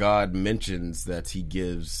point God mentions that He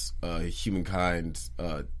gives humankind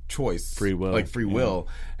choice, free will,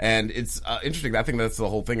 and it's interesting. I think that's the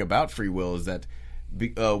whole thing about free will is that.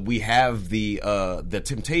 We have the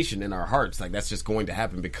temptation in our hearts, like that's just going to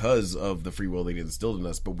happen because of the free will that He instilled in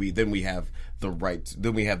us. But we have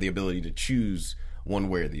the ability to choose one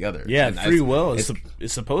way or the other. Yeah, and free will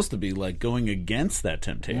is supposed to be like going against that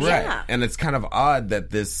temptation, right? Yeah. And it's kind of odd that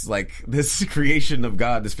this creation of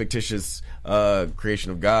God, this fictitious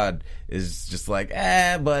creation of God, is just like,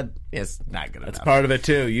 but it's not good enough. That's part of it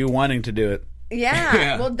too. You wanting to do it.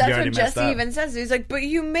 Yeah, well, that's what Jesse even says. He's like, but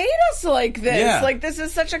you made us like this. Yeah. Like, this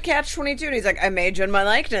is such a catch-22. And he's like, I made you in my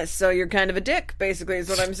likeness, so you're kind of a dick, basically, is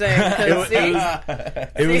what I'm saying.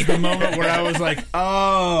 It was the moment where I was like,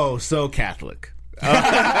 oh, so Catholic.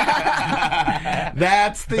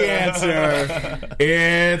 That's the answer.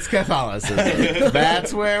 It's Catholicism.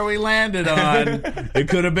 That's where we landed on. It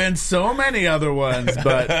could have been so many other ones,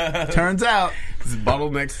 but turns out it's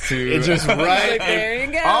bottlenecks to it's just right. There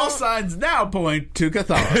you go. All signs now point to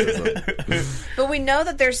Catholicism. But we know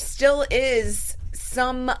that there still is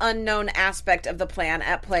some unknown aspect of the plan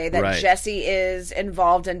at play that Jesse is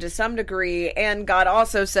involved in to some degree, and God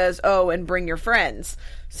also says, oh, and bring your friends.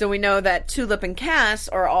 So we know that Tulip and Cass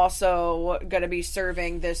are also going to be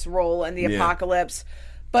serving this role in the apocalypse.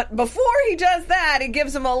 But before he does that, he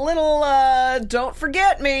gives him a little don't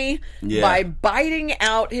forget me by biting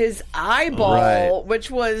out his eyeball, which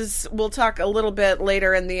was, we'll talk a little bit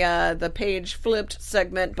later in the page flipped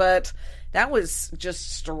segment, but that was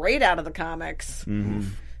just straight out of the comics. Mm-hmm.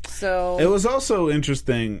 So it was also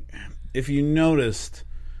interesting, if you noticed,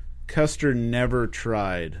 Custer never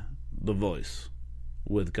tried the voice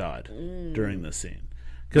with God during this scene.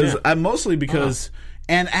 Mostly because...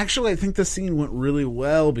 And actually, I think the scene went really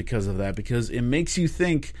well because of that, because it makes you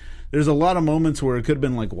think. There's a lot of moments where it could have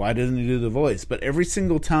been like, why doesn't he do the voice? But every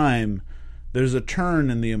single time there's a turn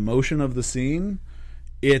in the emotion of the scene,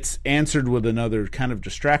 it's answered with another kind of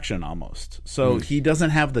distraction almost. So he doesn't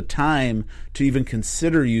have the time to even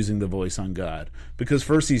consider using the voice on God. Because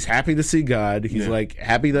first he's happy to see God. He's like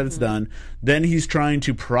happy that it's done. Then he's trying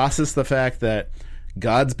to process the fact that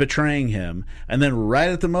God's betraying him, and then right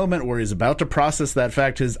at the moment where he's about to process that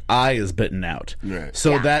fact, his eye is bitten out. Right.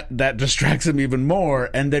 So that distracts him even more,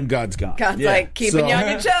 and then God's gone. God's like, keeping you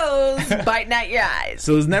on your toes, biting out your eyes.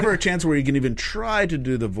 So there's never a chance where you can even try to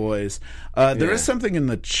do the voice. There is something in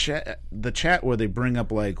the chat where they bring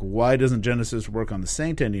up, like, why doesn't Genesis work on the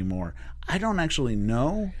Saint anymore? I don't actually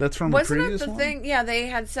know. That's from a previous one? Thing? Yeah, they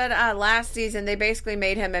had said last season they basically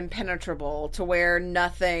made him impenetrable to where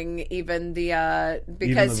nothing, even the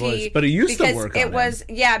because but he used to work on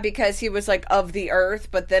him. Because he was like of the earth,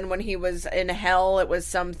 but then when he was in hell, it was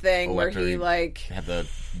something where he like had to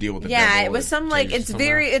deal with the devil. It was some like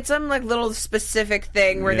it's some like little specific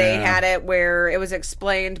thing where they had it where it was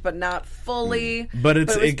explained but not fully. But it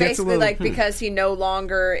was basically like because he no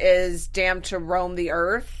longer is damned to roam the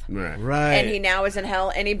earth. Right. And he now is in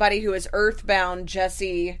hell. Anybody who is earthbound,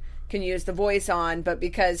 Jesse can use the voice on, but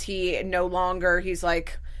because he no longer, he's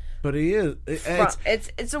like, But he is.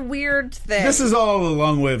 It's a weird thing. This is all a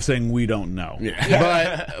long way of saying we don't know.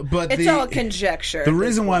 But it's all conjecture. The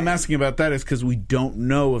reason why I'm asking about that is because we don't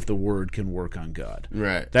know if the word can work on God.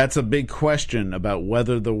 Right. That's a big question about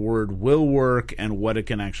whether the word will work and what it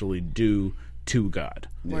can actually do to God.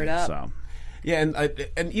 Word up. So. Yeah,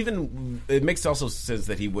 and even it makes also sense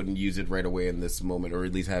that he wouldn't use it right away in this moment, or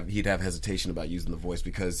at least he'd have hesitation about using the voice,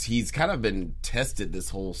 because he's kind of been tested this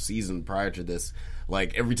whole season prior to this.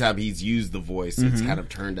 Like, every time he's used the voice, it's kind of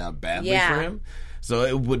turned out badly for him. So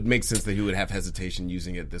it would make sense that he would have hesitation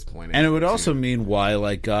using it at this point. And it would also mean why,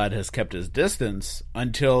 like, God has kept his distance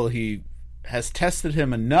until he has tested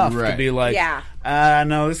him enough to be like,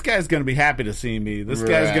 no, this guy's going to be happy to see me. This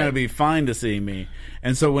guy's going to be fine to see me.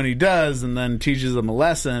 And so when he does and then teaches him a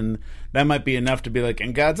lesson, that might be enough to be like,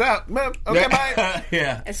 and God's out. Okay, bye.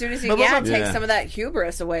 As soon as he takes some of that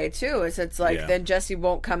hubris away, too. It's like, then Jesse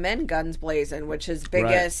won't come in guns blazing, which his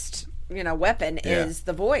biggest weapon is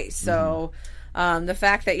the voice. So the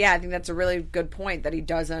fact that, I think that's a really good point, that he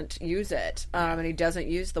doesn't use it, and he doesn't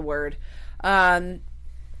use the word.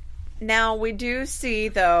 Now, we do see,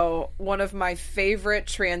 though, one of my favorite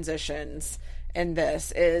transitions in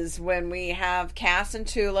this is when we have Cass and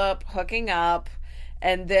Tulip hooking up,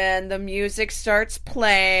 and then the music starts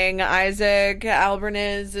playing. Isaac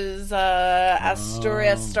Alberniz's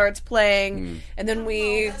Asturias starts playing, and then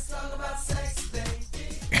we...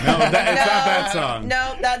 No, it's not that song.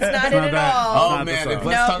 No, that's not it at all. Oh, man.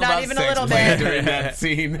 No, not even a little bit. During that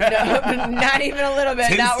scene. No, not even a little bit.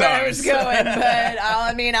 10 not stars. where I was going, but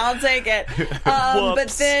I'll take it. But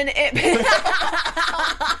then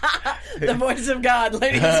the voice of God,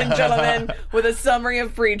 ladies and gentlemen, with a summary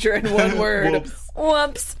of Preacher in one word.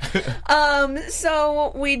 Whoops.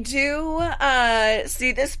 So we do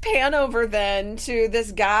see this pan over then to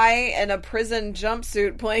this guy in a prison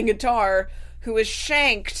jumpsuit playing guitar who is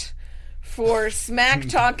shanked for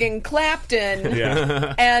smack-talking Clapton.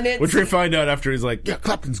 Yeah. And it's... Which we find out after he's like,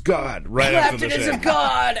 Clapton's God, right after Clapton the is shank. a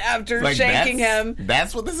god after shanking him.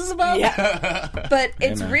 That's what this is about? Yeah. But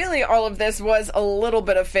it's really, all of this was a little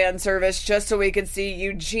bit of fan service just so we could see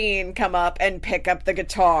Eugene come up and pick up the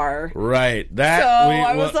guitar. Right.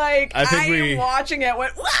 I was like, I watching it,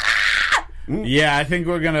 went, Wah! Yeah, I think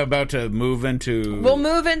we're about to move into... We'll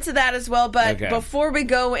move into that as well, but before we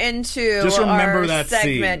go into just remember our that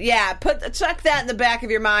segment, scene. chuck that in the back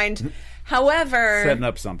of your mind. However... Setting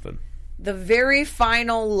up something. The very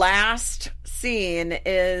final last scene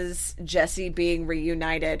is Jesse being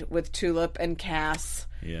reunited with Tulip and Cass.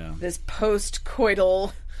 Yeah. This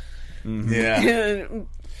post-coital...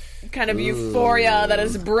 kind of euphoria that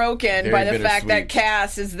is broken by the fact that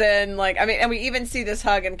Cass is then like... and we even see this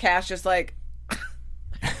hug and Cass just like...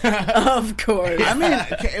 Of course. I mean,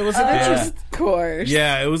 it was an interesting... Of course.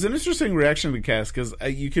 Yeah, it was an interesting reaction to Cass, because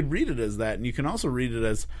you could read it as that, and you can also read it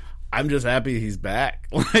as, I'm just happy he's back.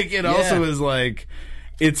 Like, it also is like...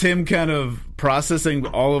 It's him kind of processing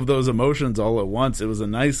all of those emotions all at once. It was a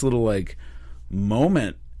nice little, like,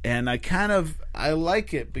 moment, and I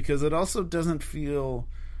like it, because it also doesn't feel...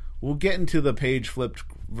 We'll get into the page-flipped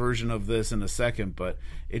version of this in a second, but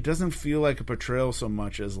it doesn't feel like a portrayal so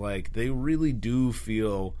much as, like, they really do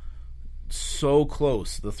feel so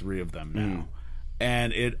close, the three of them now.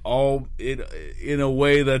 And it in a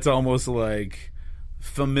way that's almost like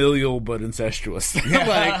familial but incestuous. But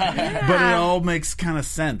it all makes kind of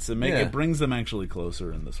sense. It brings them actually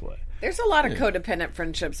closer in this way. There's a lot of codependent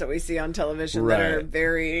friendships that we see on television that are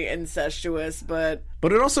very incestuous, but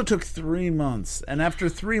it also took 3 months. And after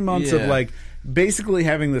 3 months of, like, basically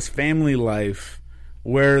having this family life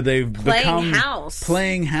where they've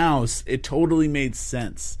playing house, it totally made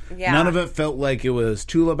sense. Yeah. None of it felt like it was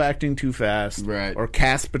Tulip acting too fast or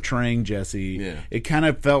Cass betraying Jesse. Yeah. It kind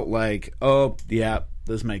of felt like, oh, yeah,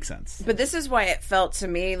 this makes sense. But this is why it felt to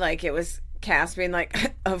me like it was Cass being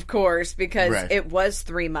like, of course, because it was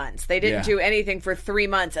 3 months. They didn't do anything for 3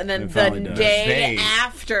 months. And then the day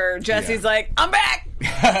after, Jesse's like, I'm back!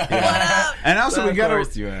 What up? And also,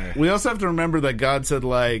 we also have to remember that God said,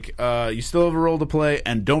 like, you still have a role to play,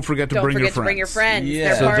 and don't forget to bring your friends. Don't forget to bring your friends. Yeah.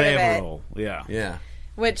 They're So part they of have it. a role. Yeah.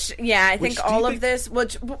 Which, I think all of this,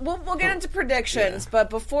 which we'll get into predictions, but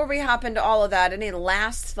before we hop into all of that, any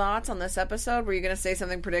last thoughts on this episode? Were you going to say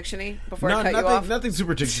something prediction-y before I cut you off? Nothing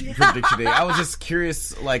super prediction-y. I was just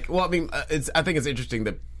curious, like, well, I mean, I think it's interesting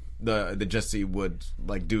that the Jesse would,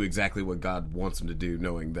 like, do exactly what God wants him to do,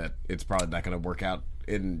 knowing that it's probably not going to work out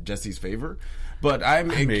in Jesse's favor. But I'm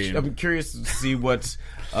curious to see what.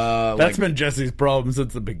 That's been Jesse's problem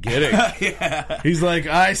since the beginning. He's like,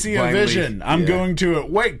 I see a vision. I'm going to it.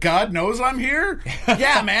 Wait, God knows I'm here?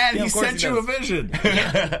 Yeah, man. He sent you a vision.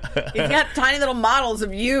 He's got tiny little models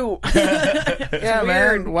of you. Yeah,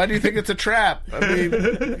 man. Why do you think it's a trap? I mean,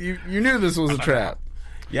 you knew this was a trap.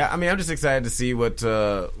 Yeah, I mean, I'm just excited to see what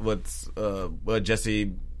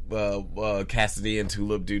Jesse, Cassidy, and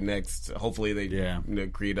Tulip do next. Hopefully, they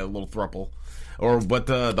create a little throuple. Or what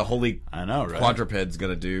the holy quadruped's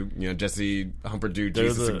gonna do? Jesse, Humperdew,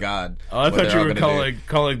 Jesus, and God. Oh, I thought you were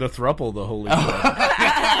calling the throuple the holy.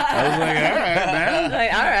 I was like, all right, man.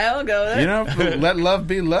 Like, all right, I'll go there. Let love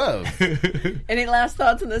be love. Any last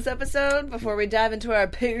thoughts on this episode before we dive into our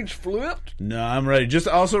page flipped? No, I'm ready. Just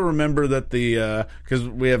also remember that because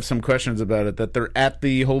we have some questions about it, that they're at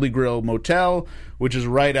the Holy Grail Motel, which is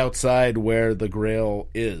right outside where the Grail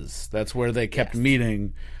is. That's where they kept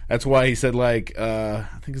meeting. That's why he said, I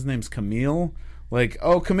think his name's Camille.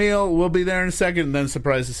 Camille, we'll be there in a second, and then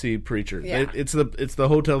surprised to see Preacher. Yeah. It's the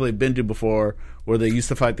hotel they've been to before, where they used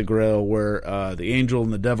to fight the Grail, where the angel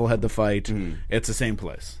and the devil had to fight. It's the same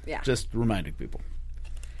place. Yeah. Just reminding people.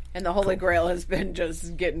 And the Holy Grail has been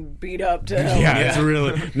just getting beat up to hell. Yeah, it's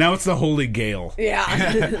really... Now it's the Holy Gale.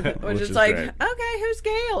 Yeah. Which is like, great. Okay, who's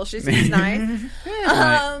Gale? She seems nice.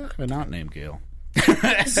 But not named Gale.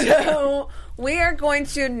 So we are going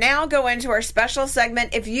to now go into our special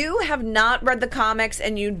segment. If you have not read the comics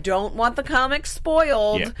and you don't want the comics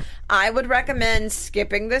spoiled, I would recommend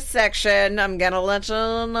skipping this section. I'm going to let you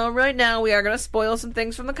know right now we are going to spoil some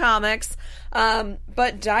things from the comics.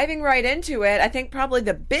 But diving right into it, I think probably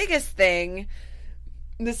the biggest thing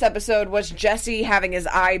this episode was Jesse having his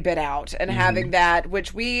eye bit out and having that,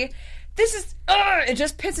 which it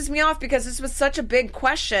just pisses me off because this was such a big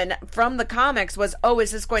question from the comics was,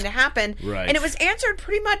 is this going to happen? Right. And it was answered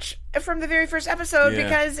pretty much from the very first episode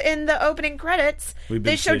because in the opening credits,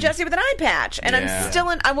 they showed Jesse with an eye patch. And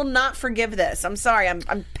I will not forgive this. I'm sorry.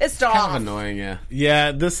 I'm pissed off. Kind of annoying, yeah.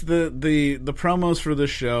 Yeah, the promos for the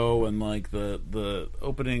show and the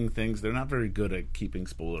opening things, they're not very good at keeping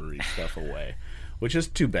spoilery stuff away. Which is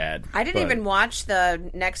too bad. I didn't even watch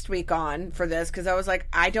the next week on for this because I was like,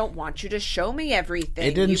 I don't want you to show me everything.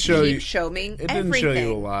 It didn't show you. It didn't show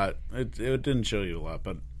you a lot. It didn't show you a lot,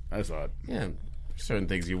 but I saw it. Yeah, certain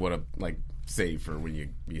things you want to save for when you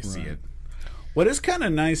see it. What is kind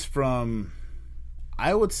of nice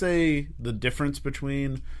I would say the difference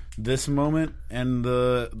between this moment and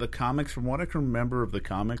the comics, from what I can remember of the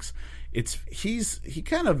comics, he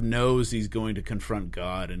kind of knows he's going to confront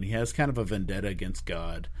God, and he has kind of a vendetta against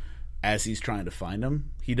God as he's trying to find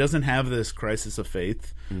him. He doesn't have this crisis of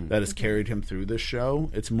faith that has carried him through this show.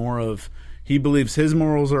 It's more of he believes his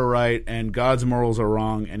morals are right and God's morals are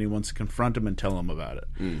wrong, and he wants to confront him and tell him about it.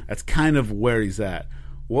 That's kind of where he's at.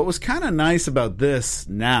 What was kind of nice about this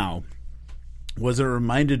now was it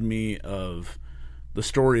reminded me of the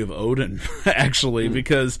story of Odin, actually,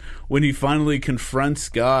 because when he finally confronts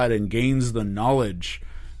God and gains the knowledge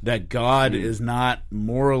that God is not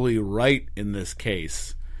morally right in this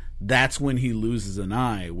case, that's when he loses an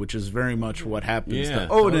eye, which is very much what happens to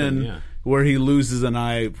Odin, where he loses an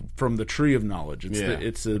eye from the Tree of Knowledge.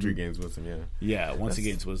 It's the tree gains wisdom, once he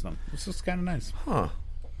gains wisdom. It's just kind of nice. Huh.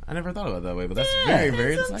 I never thought about it that way, but that's very,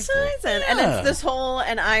 very insightful. And it's this whole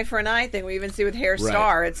an eye for an eye thing we even see with Hair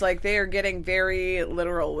Star. It's like they are getting very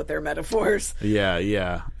literal with their metaphors.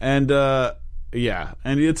 Yeah. And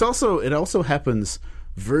and it also happens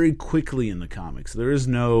very quickly in the comics. There is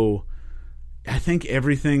I think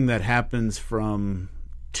everything that happens from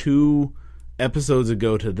 2 episodes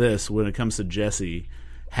ago to this, when it comes to Jesse,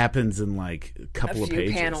 happens in a couple of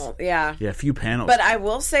pages. A few panels. But I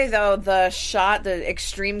will say though, the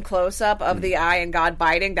extreme close up of the eye and God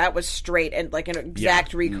biting, that was straight and an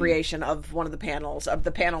exact recreation of one of the panels of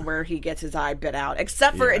the panel where he gets his eye bit out.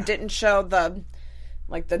 Except for it didn't show the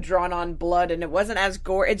drawn on blood, and it wasn't as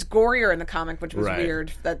gore. It's gorier in the comic, which was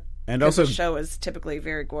weird. And also, the show is typically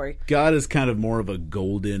very gory. God is kind of more of a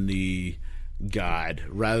golden-y God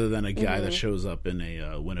rather than a guy that shows up in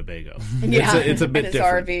a Winnebago. It's a bit in his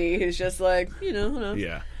different. RV, he's just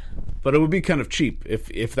Yeah. But it would be kind of cheap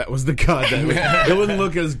if that was the God. It wouldn't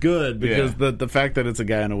look as good because the fact that it's a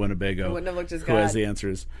guy in a Winnebago wouldn't have looked as who good. has the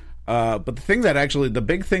answers. But the thing that the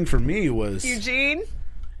big thing for me was Eugene.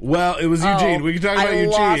 Well, it was Eugene. We can talk about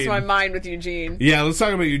Eugene. I lost my mind with Eugene. Yeah, let's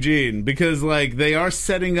talk about Eugene because they are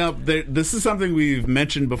setting up. This is something we've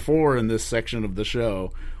mentioned before in this section of the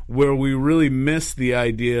show, where we really miss the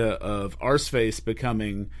idea of Arseface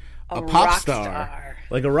becoming a pop star.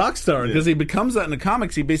 Like a rock star, because he becomes that in the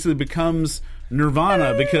comics. He basically becomes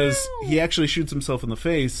Nirvana because he actually shoots himself in the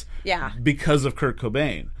face because of Kurt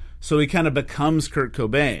Cobain. So he kind of becomes Kurt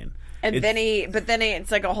Cobain. And then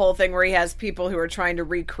it's like a whole thing where he has people who are trying to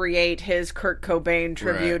recreate his Kurt Cobain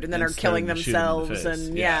tribute and then are killing themselves.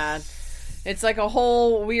 And it's like a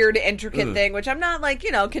whole weird, intricate thing, which I'm not like,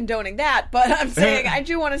 condoning that, but I'm saying I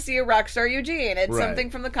do want to see a Rockstar Eugene. It's something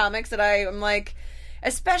from the comics that I'm like,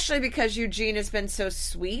 especially because Eugene has been so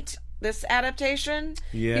sweet this adaptation.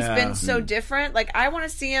 Yeah. He's been so different. Like, I want to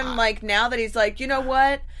see him, like, now that he's like, you know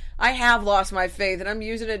what? I have lost my faith, and I'm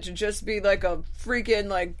using it to just be like a freaking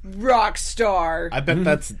like rock star. I bet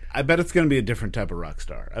it's going to be a different type of rock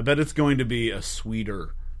star. I bet it's going to be a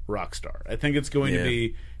sweeter rock star. I think it's going to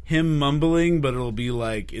be him mumbling, but it'll be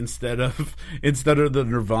like instead of the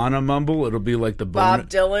Nirvana mumble, it'll be like the Bob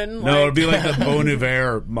Dylan. No, it'll be like the Bon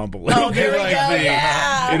Iver mumble. It'll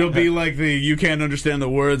be like the you can't understand the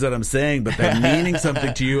words that I'm saying, but they're meaning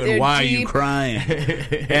something to you, and why are you crying?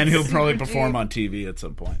 And he'll probably perform on TV at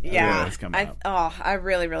some point. I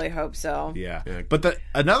really, really hope so. Yeah. But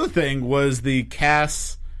another thing was the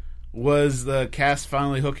Cass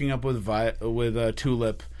finally hooking up with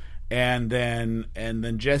Tulip. And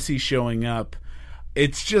then Jesse showing up.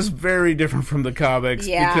 It's just very different from the comics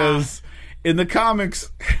because in the comics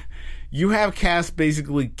you have Cass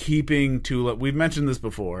basically keeping Tulip. We've mentioned this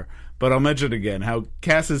before, but I'll mention it again. How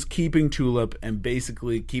Cass is keeping Tulip and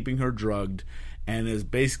basically keeping her drugged and is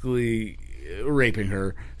basically raping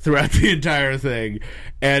her throughout the entire thing.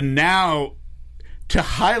 And now, to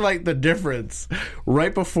highlight the difference,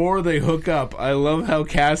 right before they hook up, I love how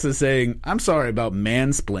Cass is saying, I'm sorry about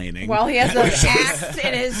mansplaining. Well, he has an axe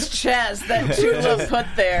in his chest that Tulip put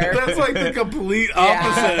there. That's like the complete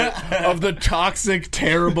opposite of the toxic,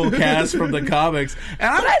 terrible Cass from the comics. And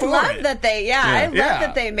I love that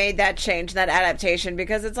they made that change, that adaptation,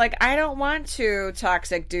 because it's like, I don't want two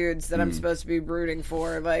toxic dudes that I'm supposed to be rooting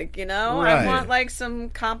for. Like, I want like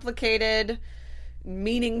some complicated,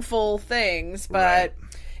 meaningful things. But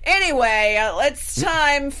anyway, it's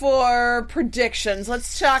time for predictions.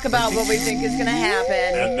 Let's talk about what we think is going to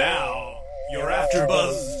happen. And now, your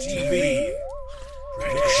AfterBuzz TV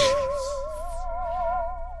predictions.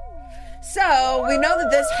 So, we know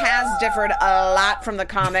that this has differed a lot from the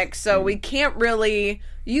comics, so we can't really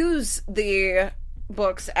use the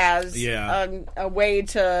books as a way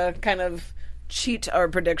to kind of cheat our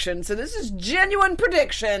predictions. So this is genuine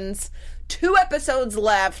predictions. 2 episodes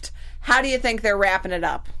left. How do you think they're wrapping it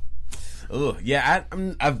up? Oh, yeah,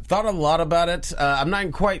 I've thought a lot about it. I'm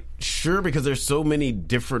not quite sure because there's so many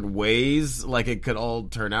different ways like it could all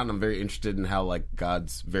turn out, and I'm very interested in how like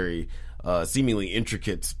God's very seemingly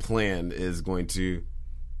intricate plan is going to...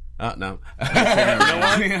 no.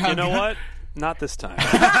 You know what? Not this time.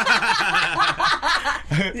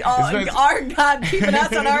 Our God keeping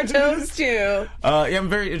us on our toes too. I'm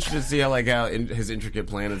very interested to see how his intricate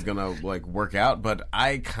plan is gonna like work out. But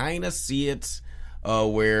I kind of see it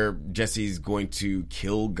where Jesse's going to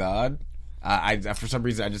kill God. For some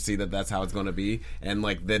reason I just see that that's how it's going to be, and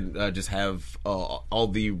like then just have all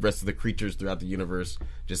the rest of the creatures throughout the universe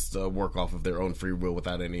just work off of their own free will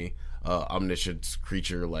without any omniscient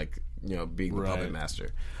creature being the puppet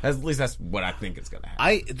master. At least that's what I think is going to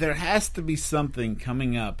happen. There has to be something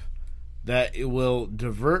coming up that it will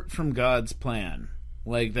divert from God's plan.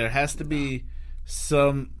 Like there has to be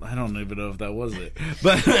some, I don't even know if that was it,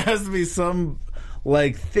 but there has to be some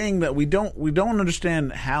like thing that we don't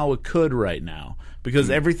understand how it could right now, because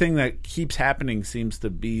everything that keeps happening seems to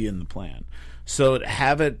be in the plan. So to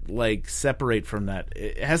have it like separate from that,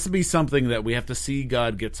 it has to be something that we have to see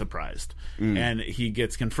God get surprised, and he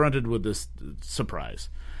gets confronted with this surprise.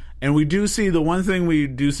 And we do see the one thing we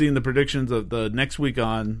do see in the predictions of the next week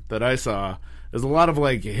on that I saw is a lot of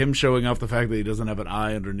like him showing off the fact that he doesn't have an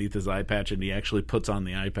eye underneath his eye patch, and he actually puts on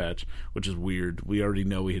the eye patch, which is weird. We already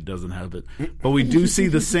know he doesn't have it, but we do see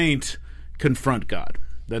the saint confront God.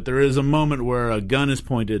 That there is a moment where a gun is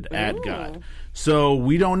pointed at God. So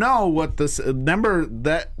we don't know what this. Remember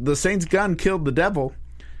that the saint's gun killed the devil.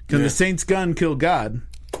 Can the saint's gun kill God?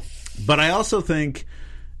 But I also think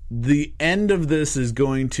the end of this is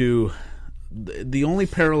going to. The only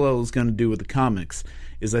parallel is going to do with the comics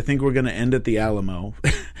is I think we're going to end at the Alamo,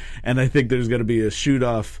 and I think there's going to be a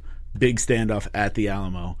shoot-off, big standoff at the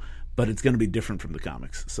Alamo. But it's going to be different from the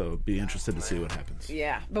comics, so be interested to see what happens.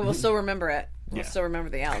 Yeah, but we'll still remember it. We'll still remember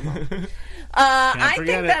the Alamo. I think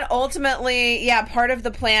that ultimately, part of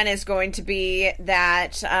the plan is going to be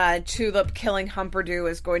that Tulip killing Humperdew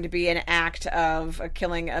is going to be an act of a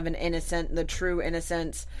killing of an innocent, the true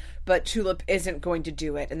innocence. But Tulip isn't going to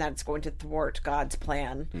do it, and that's going to thwart God's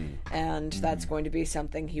plan. And that's going to be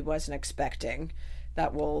something he wasn't expecting.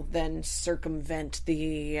 that will then circumvent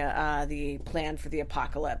the plan for the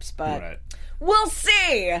apocalypse. But Right. we'll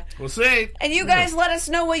see. We'll see. And you guys let us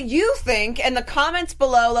know what you think in the comments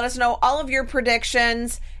below. Let us know all of your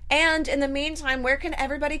predictions. And in the meantime, where can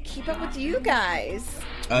everybody keep up with you guys?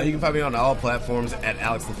 You can find me on all platforms at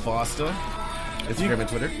Alex LaFosta, Instagram and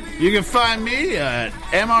Twitter. You can find me at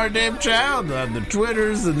Mr. Dave Child on the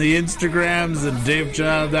Twitters and the Instagrams and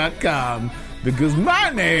DaveChild.com because my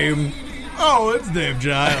name, it's Dave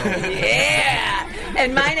Child. Yeah!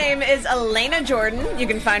 And my name is Elena Jordan. You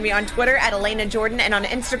can find me on Twitter at Elena Jordan and on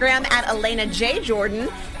Instagram at Elena J. Jordan.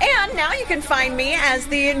 And now you can find me as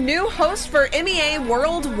the new host for MEA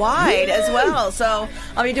Worldwide as well. So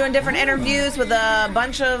I'll be doing different interviews with a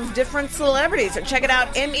bunch of different celebrities. So check it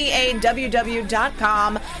out,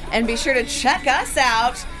 MEAWW.com. And be sure to check us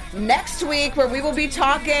out next week where we will be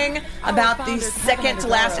talking about the second to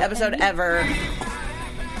last episode ever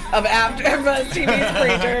of AfterBuzz TV's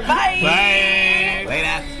Preacher. Bye! Bye!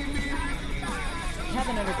 Later.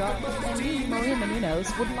 Kevin Undergaro and me, Maria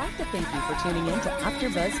Menounos, would like to thank you for tuning in to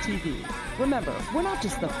AfterBuzz TV. Remember, we're not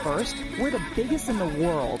just the first, we're the biggest in the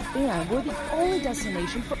world, and we're the only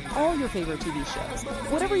destination for all your favorite TV shows.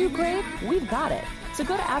 Whatever you crave, we've got it. So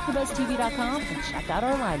go to AfterBuzzTV.com and check out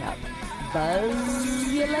our lineup.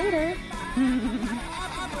 Buzz you later.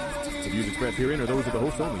 The views expressed herein are those of the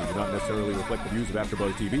host only and do not necessarily reflect the views of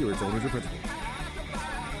AfterBuzz TV or its owners or principals.